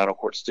removed the spinal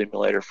cord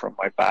stimulator from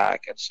my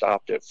back and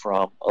stopped it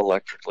from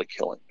electrically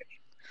killing me.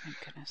 Thank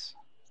goodness.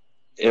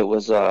 It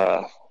was,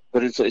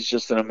 but it's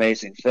just an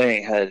amazing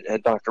thing. Had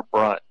Dr.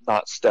 Brunt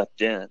not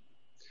stepped in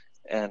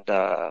and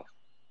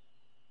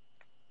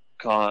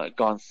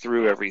gone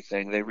through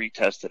everything, they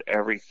retested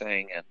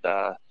everything,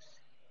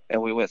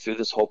 and we went through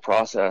this whole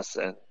process,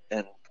 and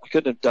we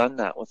couldn't have done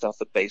that without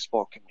the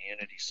baseball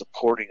community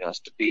supporting us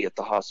to be at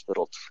the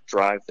hospital, to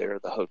drive there,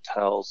 the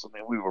hotels. I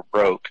mean, we were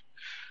broke.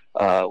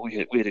 We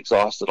had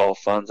exhausted all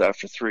funds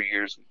after 3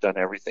 years. We've done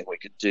everything we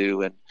could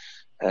do,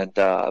 and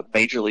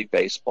Major League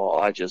Baseball,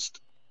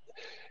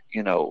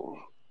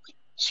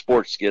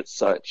 sports get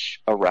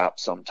such a rap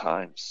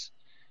sometimes,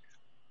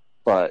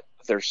 but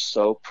they're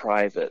so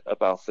private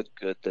about the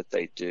good that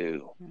they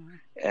do.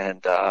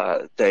 And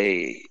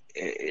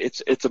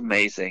it's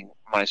amazing.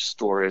 My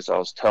story, as I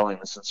was telling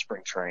this in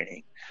spring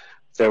training,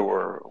 there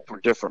were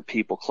different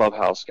people,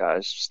 clubhouse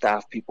guys,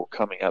 staff people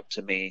coming up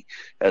to me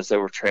as they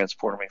were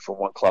transporting me from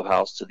one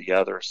clubhouse to the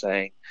other,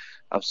 saying,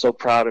 "I'm so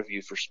proud of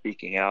you for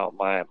speaking out.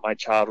 My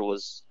child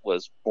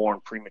was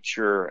born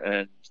premature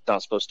and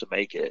not supposed to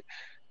make it.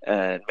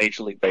 And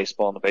Major League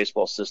Baseball and the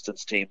baseball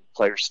assistance team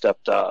players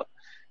stepped up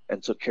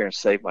and took care and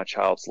saved my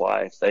child's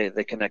life.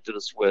 They connected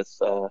us with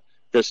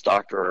this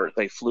doctor.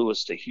 They flew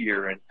us to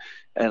here,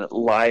 and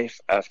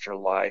life after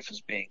life is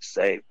being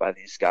saved by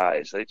these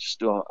guys. They just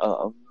do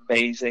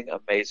amazing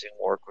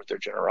work with their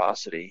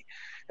generosity,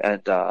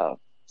 and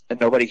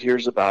nobody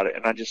hears about it.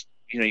 And I just,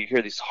 you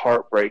hear these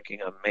heartbreaking,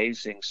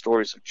 amazing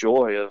stories of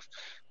joy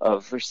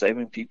of they're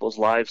saving people's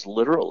lives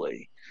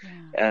literally.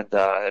 Yeah. And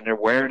they're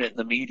wearing it in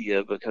the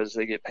media because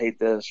they get paid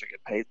this or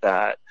get paid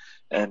that,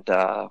 and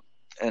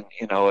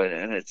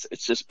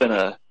it's just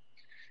been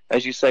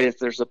as you say, if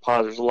there's a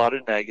lot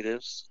of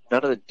negatives.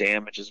 None of the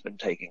damage has been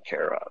taken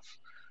care of.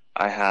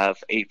 I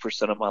have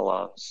 8% of my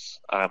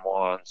lungs. I'm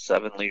on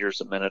 7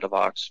 liters a minute of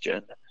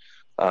oxygen,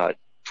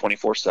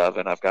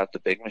 24/7. I've got the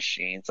big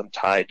machines. I'm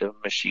tied to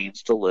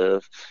machines to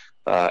live.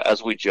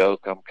 As we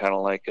joke, I'm kind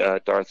of like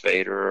Darth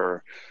Vader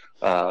or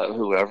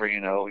whoever.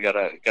 We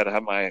gotta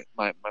have my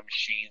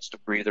machines to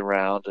breathe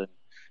around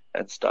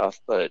and stuff.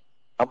 But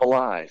I'm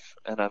alive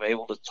and I'm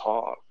able to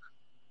talk.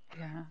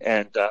 Yeah.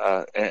 And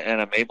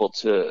I'm able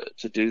to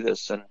do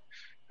this, and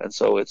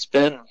so it's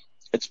been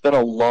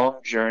a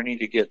long journey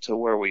to get to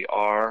where we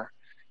are,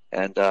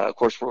 and of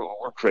course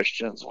we're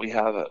Christians. We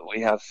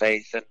have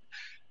faith, and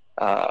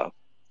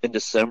in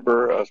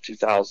December of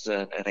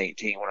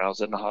 2018, when I was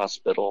in the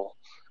hospital,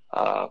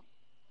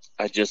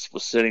 I just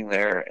was sitting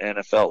there, and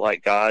I felt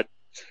like God,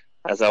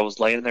 as I was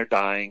laying there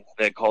dying,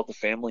 they had called the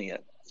family in.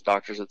 The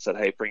doctors had said,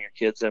 "Hey, bring your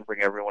kids in,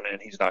 bring everyone in.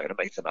 He's not going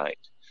to make the night,"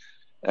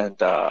 and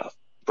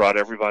brought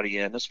everybody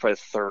in. This is probably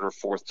the 3rd or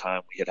 4th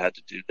time we had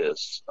to do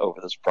this over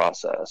this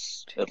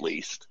process, at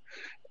least.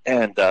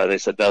 And they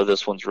said, "No,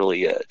 this one's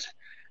really it."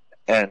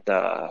 And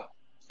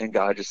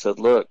God just said,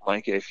 "Look,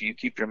 Micah, if you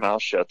keep your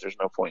mouth shut, there's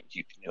no point in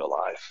keeping you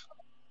alive.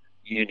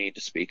 You need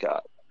to speak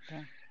up."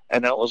 Yeah.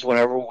 And that was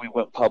whenever we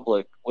went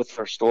public with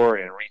our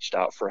story and reached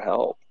out for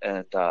help.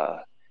 And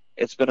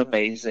it's been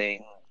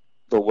amazing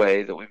the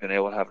way that we've been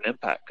able to have an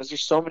impact, because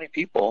there's so many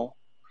people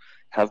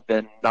have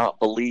been not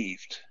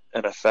believed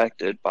and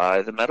affected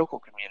by the medical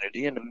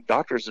community. And the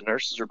doctors and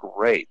nurses are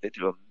great. They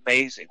do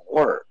amazing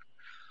work.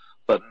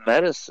 But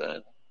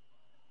medicine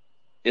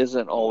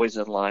isn't always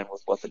in line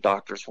with what the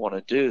doctors want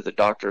to do. The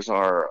doctors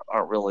aren't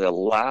really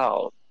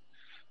allowed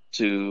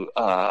to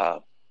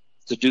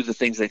do the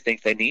things they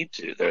think they need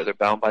to. They're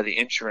bound by the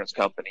insurance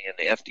company and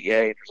the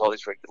FDA, and there's all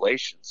these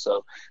regulations.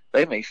 So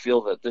they may feel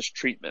that this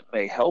treatment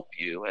may help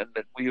you, and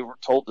that we were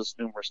told this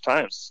numerous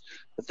times,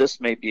 that this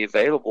may be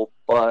available,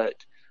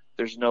 but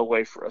there's no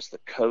way for us to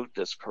code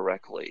this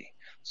correctly,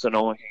 so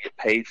no one can get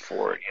paid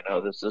for it.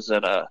 This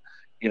isn't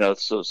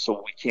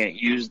so we can't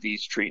use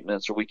these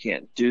treatments, or we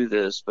can't do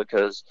this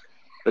because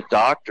the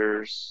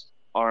doctors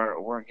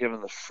weren't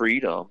given the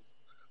freedom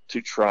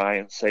to try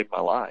and save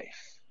my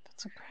life.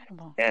 That's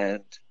incredible.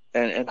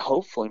 And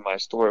hopefully my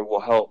story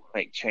will help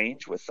make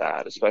change with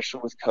that,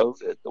 especially with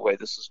COVID, the way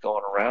this is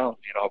going around.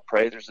 I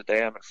pray there's a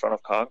day I'm in front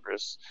of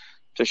Congress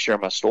to share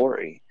my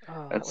story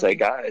and say,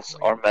 "Guys,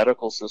 our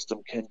medical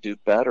system can do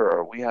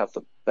better. We have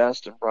the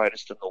best and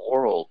brightest in the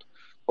world,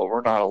 but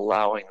we're not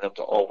allowing them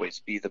to always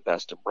be the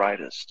best and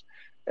brightest."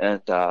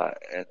 And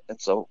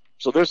so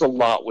there's a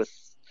lot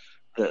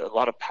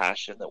of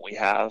passion that we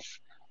have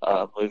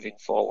moving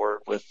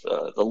forward with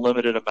the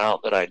limited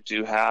amount that I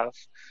do have.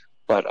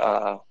 But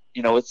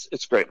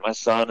it's great. My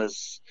son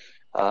is,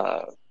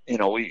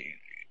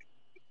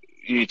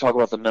 you talk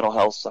about the mental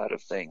health side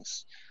of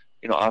things.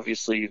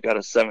 Obviously you've got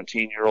a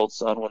 17-year-old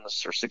son or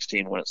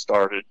 16 when it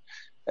started,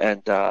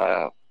 and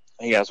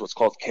he has what's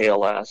called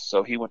KLS.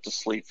 So he went to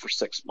sleep for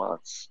 6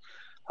 months,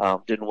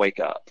 didn't wake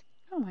up.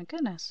 Oh my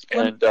goodness!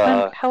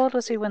 How old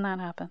was he when that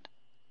happened?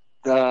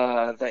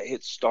 That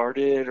it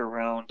started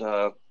around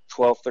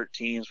 12,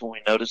 13 is when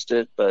we noticed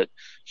it. But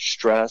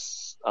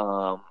stress,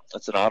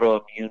 it's an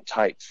autoimmune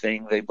type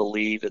thing. They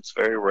believe it's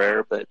very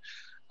rare, but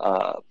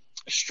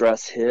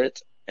stress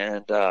hit,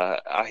 and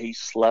he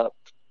slept.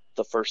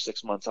 The first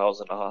 6 months I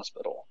was in the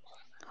hospital,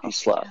 he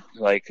slept.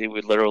 Like he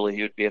would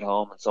be at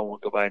home, and someone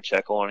would go by and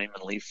check on him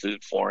and leave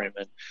food for him,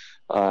 and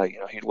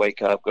he'd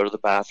wake up, go to the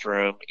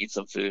bathroom, eat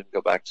some food, and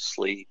go back to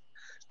sleep.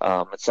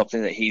 It's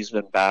something that he's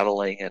been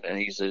battling, and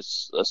he's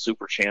a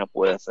super champ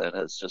with, and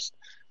has just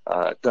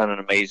done an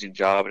amazing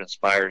job. It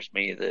inspires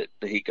me that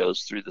he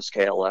goes through this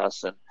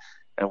KLS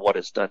and what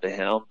it's done to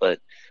him.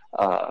 But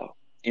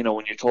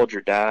when you're told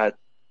your dad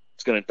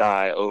is going to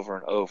die over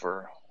and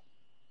over,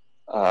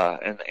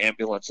 and the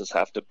ambulances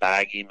have to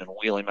bag him and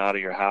wheel him out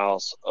of your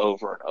house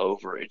over and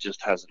over, it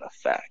just has an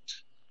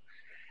effect.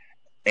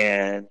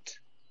 And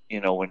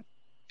when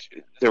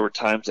there were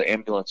times the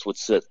ambulance would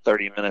sit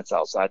 30 minutes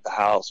outside the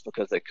house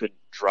because they couldn't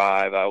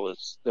drive.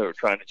 They were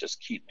trying to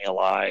just keep me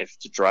alive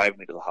to drive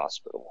me to the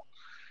hospital.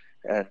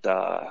 And,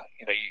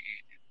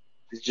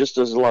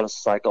 there's a lot of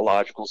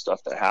psychological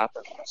stuff that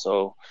happens.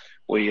 So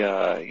we've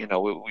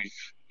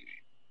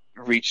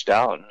reached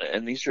out,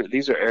 and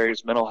these are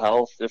areas, mental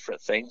health,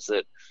 different things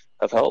that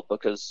have helped,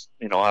 because,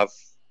 I've,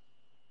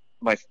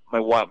 my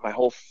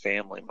whole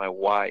family, my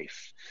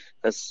wife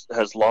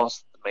has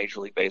lost the Major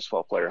League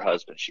Baseball player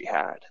husband she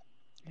had.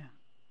 Yeah.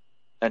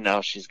 And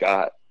now she's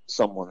got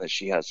someone that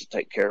she has to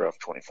take care of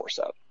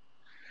 24/7.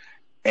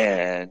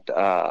 And,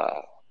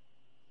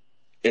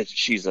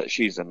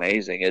 she's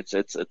amazing.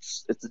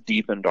 It's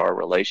deepened our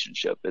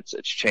relationship. It's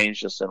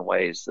changed us in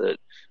ways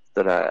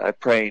that I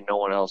pray no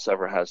one else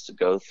ever has to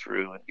go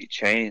through and be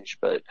changed.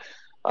 But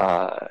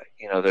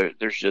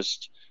there's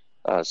just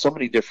so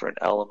many different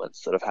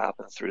elements that have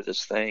happened through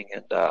this thing,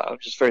 and I'm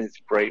just very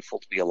grateful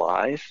to be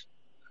alive.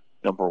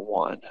 Number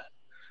one,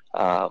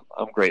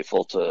 I'm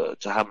grateful to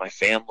have my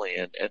family,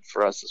 and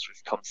for us as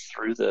we've come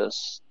through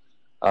this.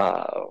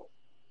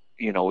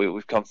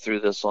 We've come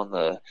through this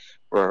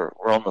we're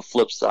on the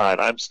flip side.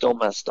 I'm still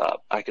messed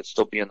up. I could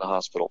still be in the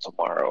hospital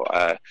tomorrow.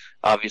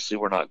 Obviously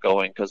we're not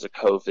going because of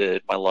COVID.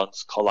 My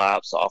lungs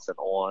collapse off and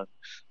on.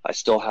 I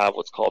still have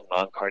what's called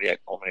non-cardiac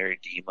pulmonary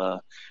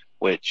edema,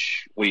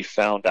 which we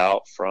found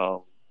out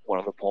from one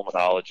of the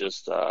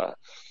pulmonologists,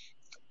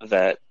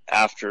 that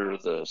after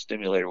the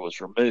stimulator was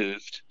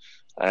removed,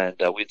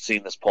 and we'd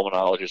seen this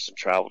pulmonologist and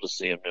traveled to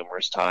see him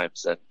numerous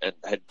times, and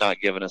had not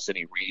given us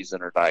any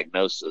reason or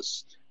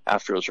diagnosis.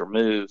 After it was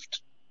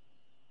removed,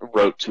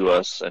 wrote to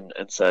us and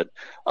said,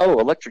 "Oh,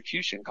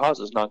 electrocution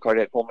causes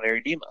non-cardiac pulmonary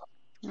edema."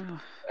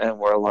 And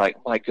we're like,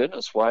 "My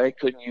goodness, why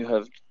couldn't you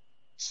have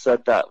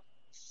said that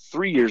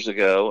 3 years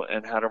ago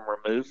and had them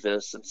remove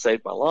this and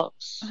save my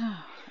lungs?"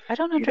 I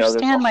don't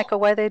understand, Micah,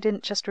 why they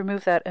didn't just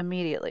remove that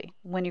immediately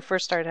when you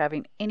first started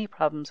having any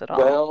problems at all.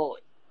 Well,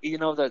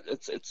 that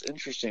it's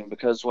interesting,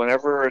 because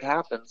whenever it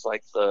happens,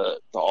 like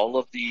all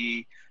of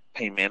the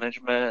pain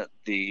management,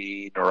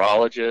 the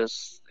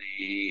neurologists,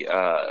 the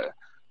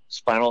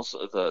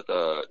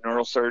the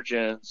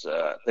neurosurgeons,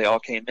 they all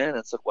came in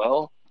and said,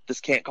 "Well, this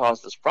can't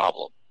cause this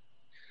problem."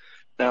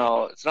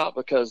 Now, it's not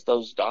because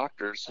those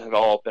doctors had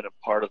all been a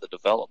part of the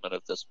development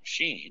of this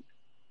machine.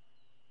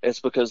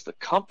 It's because the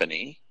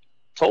company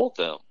told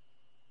them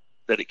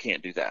that it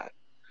can't do that.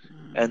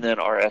 And then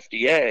our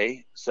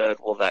FDA said,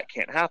 "Well, that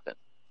can't happen."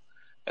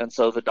 And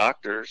so the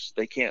doctors,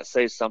 they can't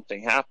say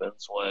something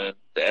happens when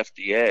the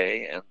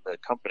FDA and the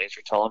companies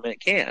are telling them it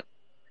can.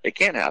 It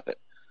can't happen.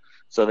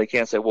 So they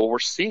can't say, "Well, we're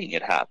seeing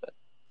it happen."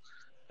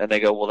 And they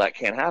go, "Well, that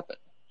can't happen."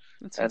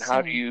 That's and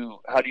insane.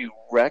 how do you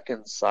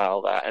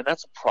reconcile that? And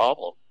that's a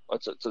problem.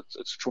 It's a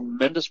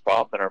tremendous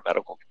problem in our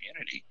medical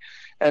community.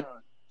 And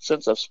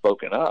since I've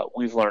spoken up,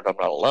 we've learned I'm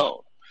not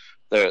alone.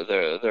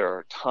 There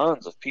are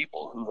tons of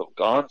people who have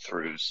gone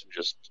through some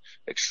just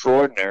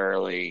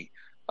extraordinarily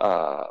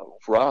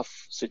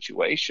rough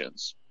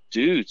situations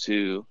due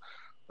to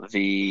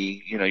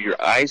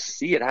your eyes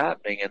see it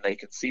happening, and they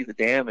can see the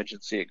damage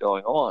and see it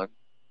going on,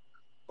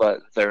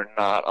 but they're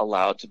not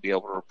allowed to be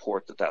able to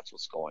report that that's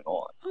what's going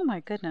on. Oh my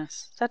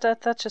goodness,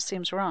 that just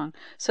seems wrong.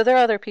 So there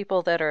are other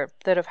people that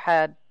have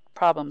had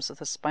problems with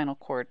the spinal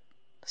cord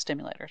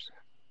stimulators.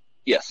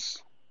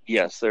 Yes,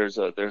 there's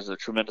a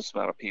tremendous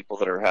amount of people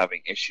that are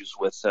having issues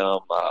with them.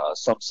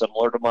 Some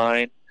similar to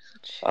mine.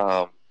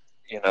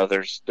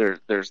 There's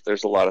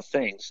a lot of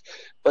things,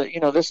 but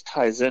this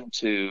ties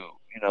into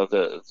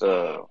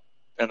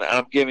and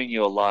I'm giving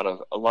you a lot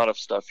of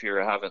stuff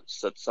here. I haven't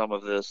said some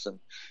of this and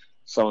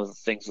some of the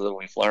things that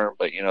we've learned,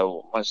 but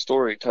my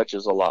story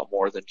touches a lot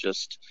more than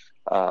just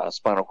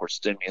spinal cord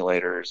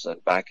stimulators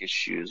and back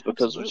issues,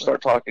 because Absolutely. we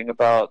start talking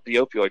about the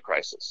opioid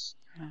crisis.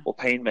 Yeah. Well,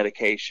 pain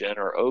medication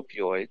or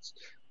opioids.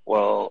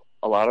 Well,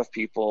 a lot of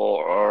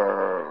people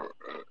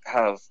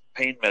have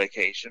pain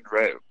medication.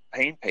 Right?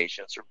 Pain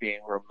patients are being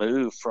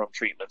removed from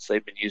treatments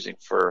they've been using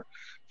for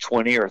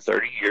 20 or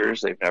 30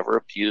 years. They've never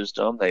abused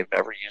them. They've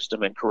never used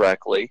them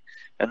incorrectly,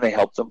 and they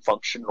help them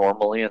function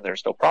normally, and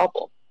there's no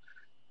problem.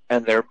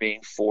 And they're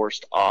being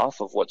forced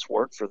off of what's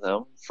worked for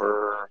them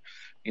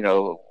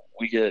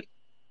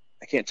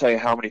I can't tell you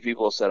how many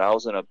people have said, "I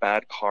was in a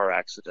bad car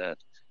accident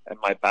and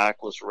my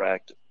back was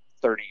wrecked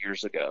 30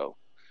 years ago.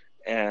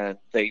 And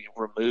they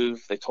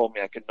told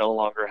me I could no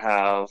longer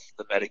have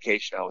the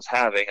medication I was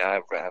having.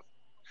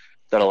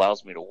 That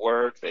allows me to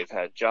work. They've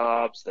had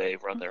jobs.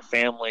 They've run their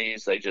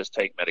families. They just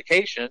take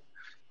medication,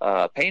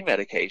 pain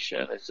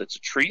medication. It's a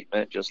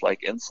treatment just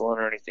like insulin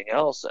or anything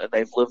else, and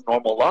they've lived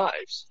normal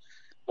lives.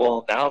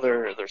 Well, now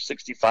they're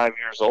 65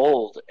 years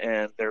old,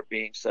 and they're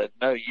being said,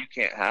 "No, you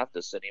can't have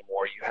this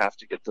anymore. You have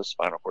to get the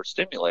spinal cord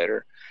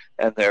stimulator."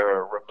 And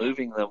they're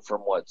removing them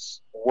from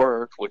what's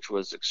worked, which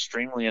was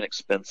extremely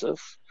inexpensive,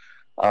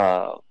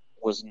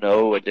 was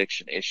no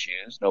addiction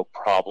issues, no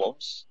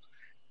problems.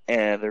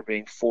 And they're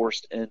being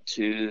forced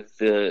into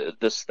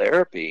this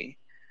therapy,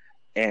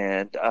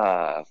 and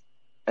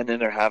and then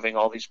they're having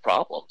all these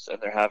problems,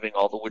 and they're having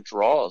all the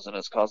withdrawals, and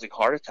it's causing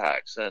heart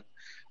attacks, and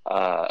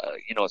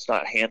it's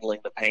not handling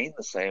the pain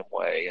the same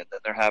way, and then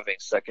they're having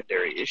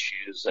secondary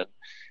issues, and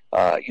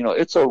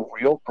it's a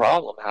real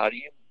problem. How do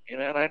you,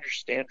 and I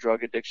understand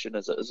drug addiction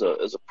is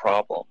a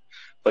problem,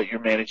 but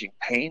you're managing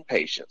pain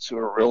patients who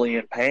are really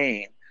in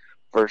pain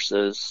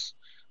versus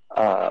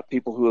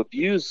people who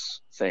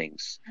abuse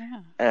things.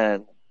 Yeah.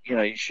 And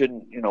you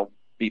shouldn't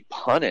be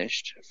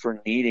punished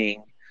for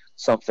needing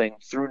something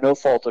through no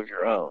fault of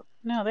your own.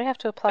 No, they have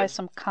to apply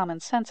some common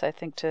sense, I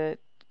think, to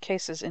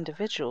cases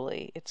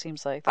individually. It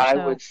seems like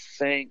would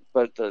think,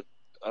 but the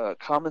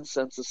common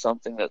sense is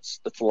something that's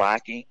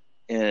lacking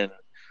in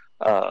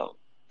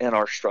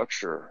our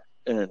structure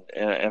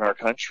in our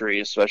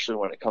country, especially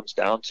when it comes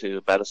down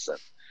to medicine,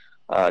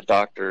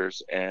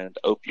 doctors, and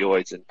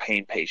opioids and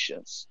pain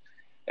patients.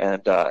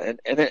 And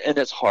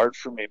it's hard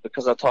for me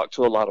because I talk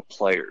to a lot of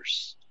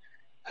players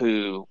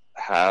who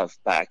have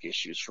back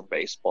issues from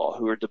baseball,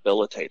 who are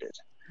debilitated.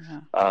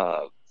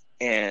 Yeah.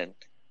 And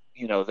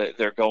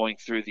they're going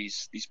through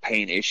these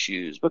pain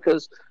issues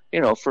because,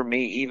 for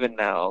me, even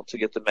now, to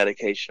get the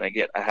medication I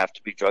get, I have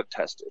to be drug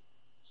tested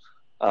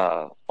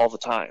all the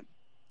time.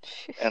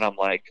 And I'm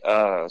like,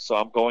 so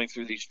I'm going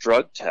through these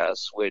drug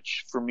tests,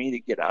 which for me to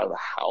get out of the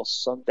house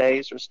some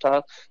days is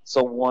tough.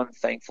 So one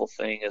thankful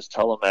thing is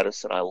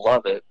telemedicine. I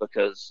love it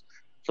because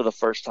for the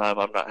first time,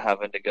 I'm not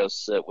having to go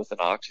sit with an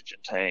oxygen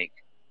tank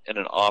in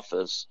an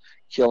office,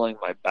 killing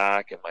my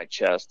back and my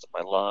chest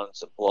and my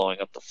lungs and blowing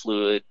up the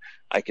fluid.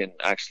 I can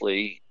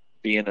actually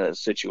be in a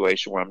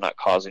situation where I'm not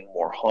causing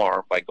more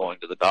harm by going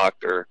to the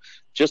doctor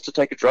just to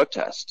take a drug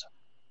test.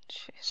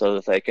 Jeez. So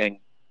that they can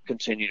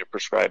continue to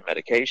prescribe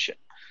medication.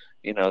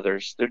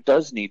 There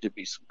does need to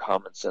be some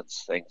common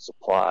sense things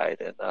applied.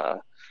 And I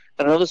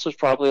know this was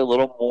probably a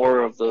little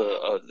more of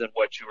than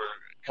what you were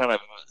kind of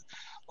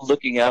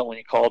looking at when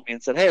you called me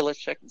and said, hey, let's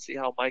check and see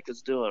how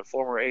Micah's doing,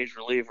 former A's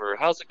reliever.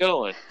 How's it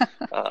going?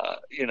 We've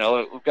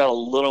got a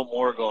little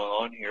more going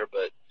on here,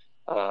 but,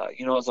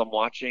 as I'm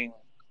watching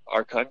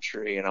our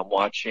country and I'm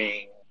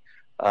watching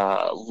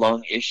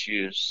lung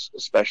issues,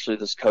 especially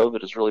this COVID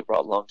has really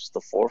brought lungs to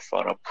the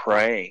forefront. I'm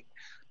praying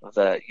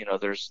that,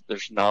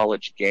 there's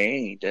knowledge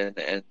gained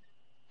and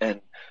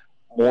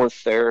more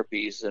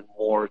therapies and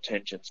more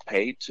attention's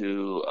paid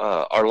to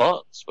our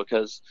lungs,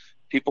 because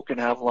people can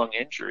have lung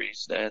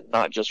injuries, and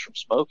not just from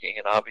smoking.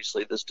 And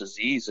obviously this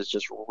disease is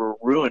just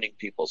ruining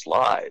people's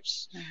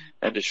lives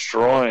and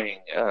destroying,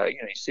 you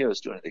see what it's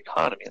doing to the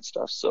economy and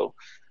stuff. So,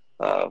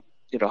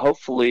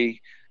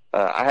 hopefully,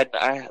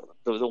 the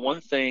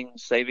one thing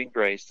saving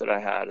grace that I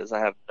had is I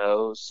have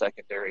no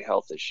secondary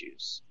health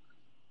issues.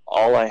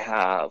 All I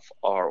have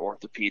are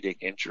orthopedic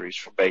injuries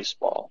from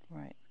baseball.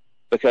 Right.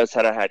 Because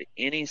had I had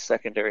any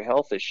secondary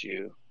health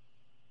issue,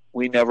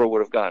 we never would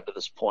have gotten to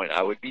this point.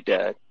 I would be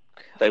dead.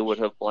 They would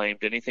have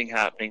blamed anything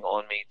happening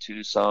on me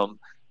to some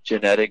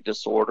genetic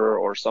disorder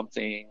or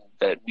something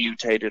that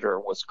mutated or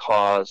was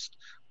caused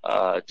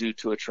due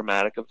to a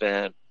traumatic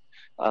event.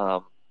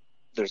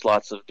 There's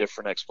lots of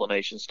different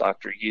explanations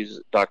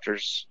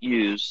doctors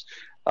use,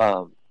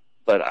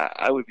 but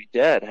I would be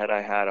dead had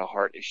I had a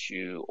heart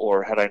issue,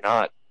 or had I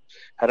not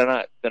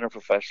been a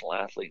professional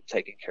athlete,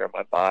 taking care of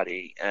my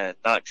body and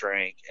not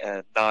drank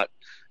and not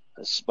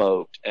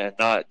smoked and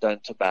not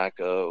done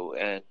tobacco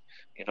and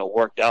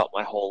worked out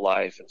my whole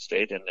life and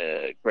stayed in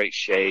a great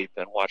shape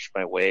and watched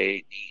my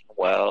weight and eaten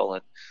well.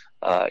 And,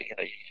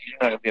 you're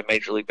not going to be a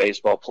Major League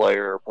Baseball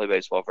player or play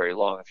baseball very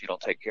long if you don't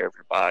take care of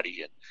your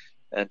body.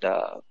 And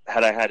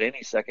had I had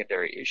any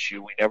secondary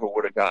issue, we never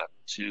would have gotten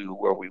to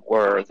where we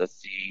were, that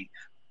the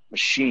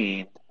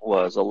machine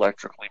was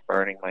electrically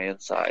burning my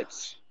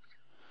insides.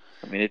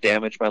 I mean, it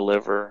damaged my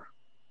liver,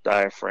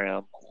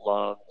 diaphragm,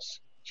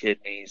 lungs,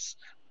 kidneys.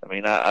 I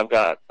mean, I've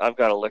got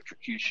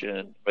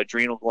electrocution, my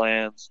adrenal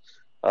glands,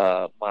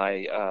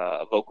 my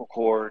vocal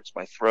cords,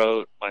 my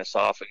throat, my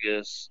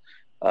esophagus.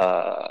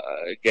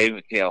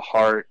 Gave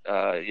heart.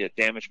 It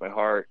damaged my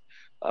heart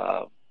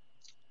to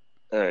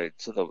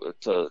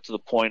the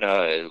point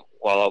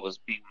while I was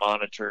being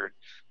monitored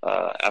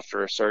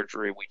after a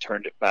surgery, we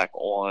turned it back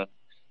on,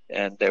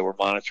 and they were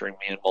monitoring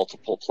me in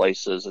multiple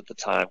places at the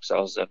time because I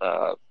was in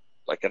an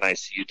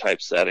ICU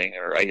type setting,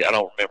 or I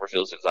don't remember if it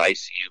was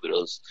ICU, but it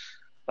was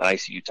an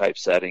ICU type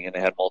setting, and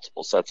they had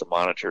multiple sets of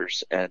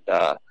monitors, and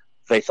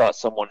they thought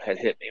someone had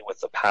hit me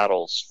with the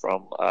paddles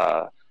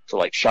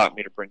to shock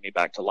me to bring me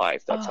back to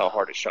life. That's how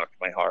hard it shocked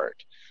my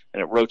heart,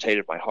 and it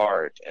rotated my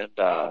heart, and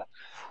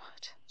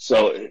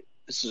so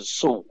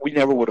we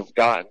never would have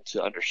gotten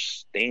to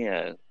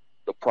understand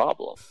the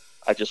problem.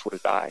 I just would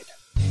have died.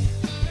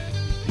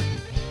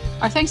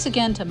 Our thanks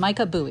again to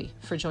Micah Bowie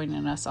for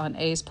joining us on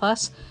A's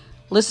Plus.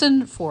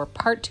 Listen for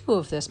part 2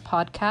 of this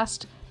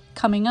podcast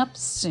coming up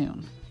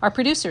soon. Our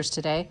producers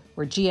today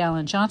were G.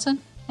 Allen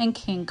Johnson and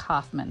King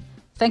Kaufman.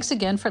 Thanks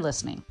again for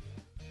listening.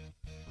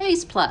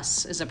 A's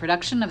Plus is a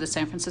production of the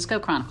San Francisco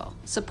Chronicle.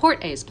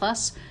 Support A's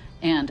Plus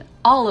and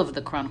all of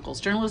the Chronicle's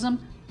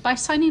journalism by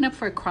signing up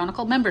for a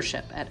Chronicle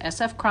membership at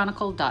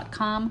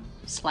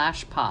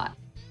sfchronicle.com/pod.